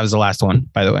 1965 is the last one,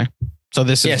 by the way. So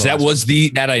this is that was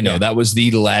that was the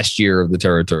last year of the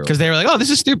territorial. Because they were like, oh, this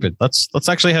is stupid. Let's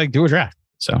actually do a draft.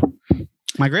 So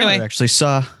my grandmother actually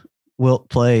saw Wilt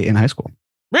play in high school.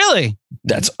 Really?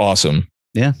 That's awesome.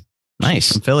 Yeah.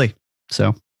 Nice. From Philly.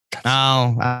 So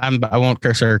I won't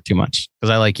curse her too much because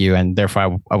I like you, and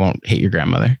therefore I won't hate your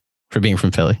grandmother for being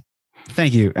from Philly.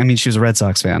 Thank you. I mean, she was a Red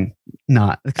Sox fan.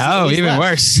 Not. Oh, even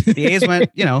worse. The A's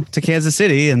went, to Kansas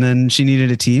City, and then she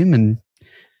needed a team, and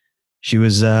she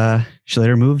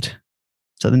later moved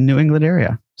to the New England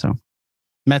area. So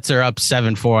Mets are up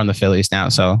 7-4 on the Phillies now.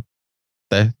 So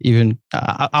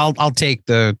I'll take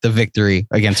the victory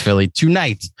against Philly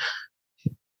tonight.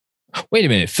 Wait a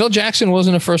minute. Phil Jackson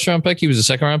wasn't a first round pick. He was a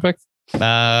second round pick.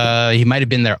 He might have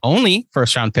been their only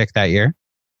first round pick that year.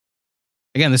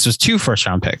 Again, this was 2 first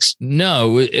round picks.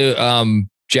 No,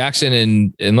 Jackson,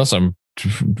 and unless I'm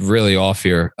really off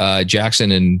here.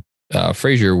 Jackson and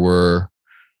Frazier were.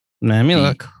 Let me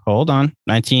look. Hold on.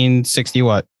 1960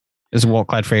 what? Is Walt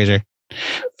Clyde Frazier.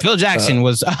 Phil Jackson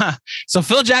was so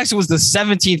Phil Jackson was the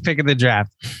 17th pick of the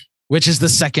draft, which is the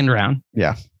second round.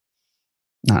 Yeah.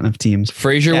 Not enough teams.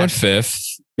 Frazier went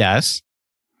 5th. Yes.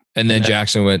 And then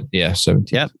Jackson went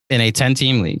 17th. Yep. In a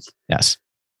 10-team league. Yes.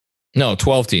 No,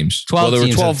 12 teams. 12 there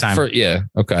teams were 12 at the time.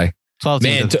 Okay. 12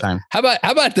 teams at the time. How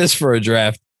about this for a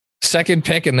draft? Second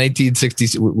pick in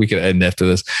 1960. We could end after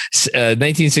this.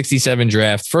 1967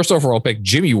 draft. First overall pick,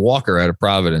 Jimmy Walker out of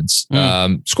Providence.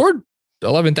 Scored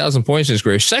 11,000 points in his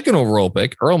career. Second overall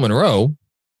pick, Earl Monroe.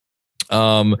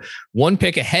 One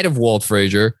pick ahead of Walt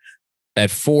Frazier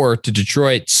at 4 to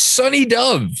Detroit. Sonny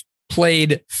Dove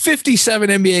played 57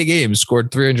 NBA games,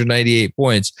 scored 398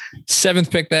 points.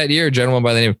 7th pick that year, a gentleman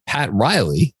by the name of Pat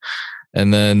Riley.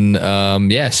 And then,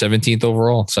 17th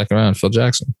overall, second round, Phil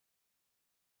Jackson.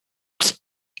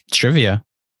 Trivia.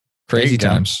 Crazy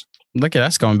times. Look at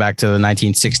us going back to the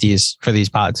 1960s for these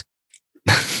pods.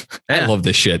 I love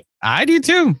this shit. I do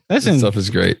too. Listen, this stuff is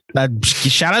great.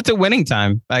 Shout out to Winning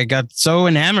Time. I got so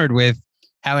enamored with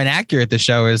how inaccurate the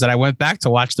show is that I went back to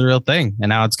watch the real thing. And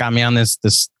now it's got me on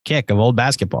this kick of old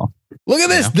basketball. Look at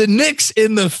this. The Knicks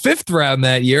in the 5th round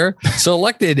that year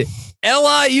selected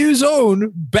LIU's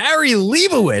own Barry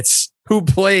Leibowitz, who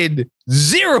played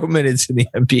 0 minutes in the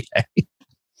NBA.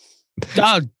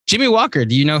 Jimmy Walker.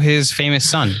 Do you know his famous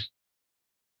son?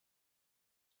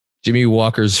 Jimmy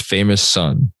Walker's famous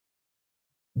son.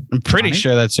 I'm pretty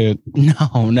sure that's it.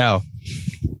 No.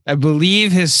 I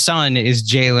believe his son is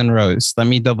Jalen Rose. Let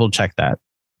me double check that.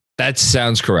 That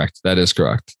sounds correct. That is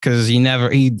correct. Because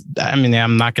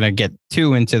I'm not going to get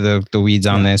too into the weeds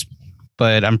on this,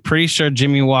 but I'm pretty sure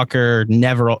Jimmy Walker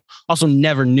never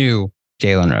knew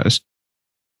Jalen Rose.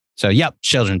 So, yep,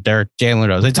 children, they're Jalen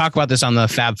Rose. They talk about this on the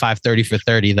Fab 530 for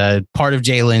 30. The part of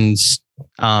Jalen's,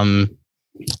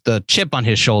 the chip on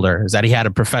his shoulder is that he had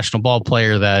a professional ball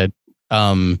player that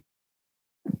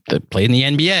played in the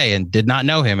NBA and did not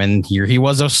know him. And here he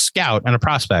was a scout and a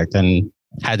prospect and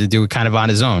had to do it kind of on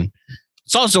his own.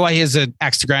 It's also why he has an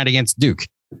axe to grind against Duke,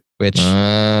 which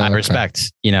I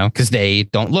respect, because they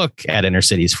don't look at inner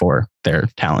cities for their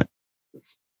talent.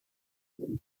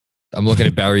 I'm looking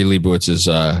at Barry Leibowitz's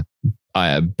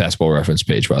basketball reference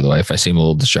page, by the way, if I seem a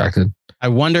little distracted. I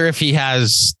wonder if he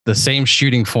has the same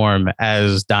shooting form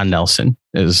as Don Nelson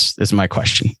is my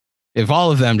question. If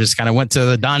all of them just kind of went to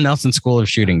the Don Nelson School of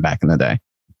Shooting back in the day.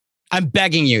 I'm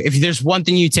begging you, if there's one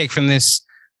thing you take from this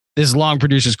long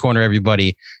producer's corner,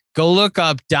 everybody, go look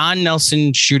up Don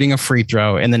Nelson shooting a free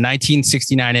throw in the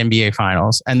 1969 NBA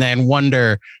Finals and then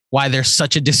wonder why there's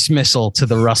such a dismissal to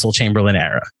the Russell Chamberlain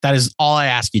era. That is all I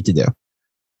ask you to do.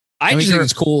 I just think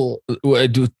it's cool. What were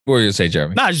you going to say,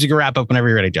 Jeremy? No, just you can wrap up whenever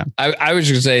you're ready, John. I was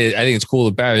just going to say, I think it's cool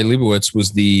that Barry Leibowitz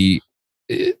was the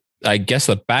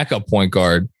backup point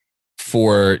guard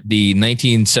for the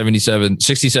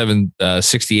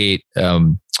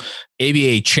 1967-68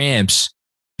 ABA champs,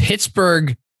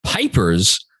 Pittsburgh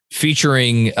Pipers,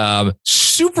 featuring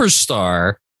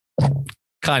superstar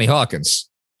Connie Hawkins.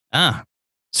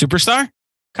 Superstar?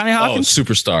 Connie Hawkins? Oh,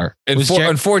 superstar.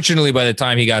 Unfortunately, by the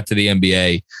time he got to the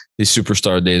NBA, his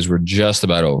superstar days were just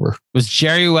about over. Was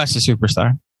Jerry West a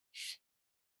superstar?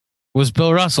 Was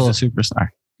Bill Russell a superstar?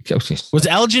 Was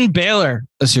Elgin Baylor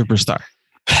a superstar?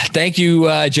 Thank you,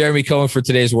 Jeremy Cohen, for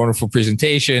today's wonderful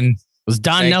presentation. Was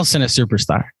Don Nelson a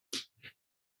superstar?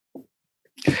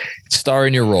 Star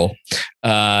in your role.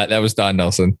 That was Don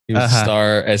Nelson. He was a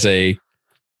star as a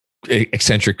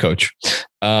eccentric coach.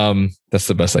 That's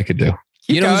the best I could do.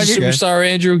 Who's a superstar,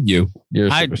 Andrew? You're a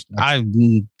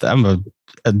superstar. I'm a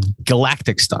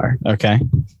galactic star. Okay.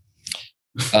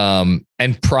 And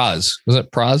Praz. Was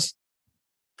it Praz?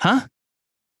 Huh?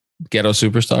 Ghetto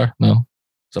superstar? No.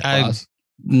 It's a Praz.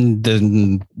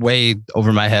 Way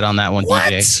over my head on that one.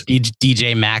 What?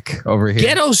 DJ Mac over here.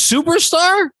 Ghetto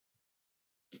superstar?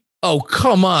 Oh,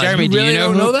 come on. Jeremy, do you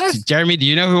know that? Jeremy, do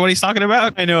you know what he's talking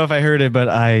about? I know if I heard it, but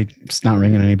it's not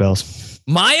ringing any bells.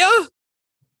 Maya?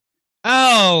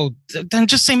 Oh, then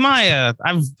just say Maya.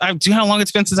 Do you know how long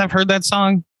it's been since I've heard that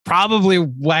song? Probably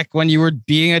back when you were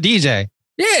being a DJ.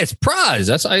 Yeah, it's Praz.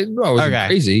 I wasn't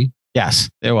crazy.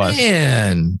 Yes, it was.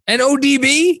 Man. And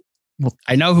ODB? Well,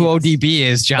 I know who ODB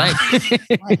is, John.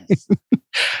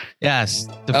 Yes.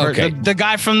 The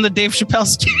guy from the Dave Chappelle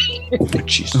skit.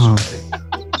 Jesus.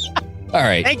 All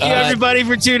right. Thank you, everybody,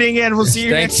 for tuning in. We'll see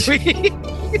you next week.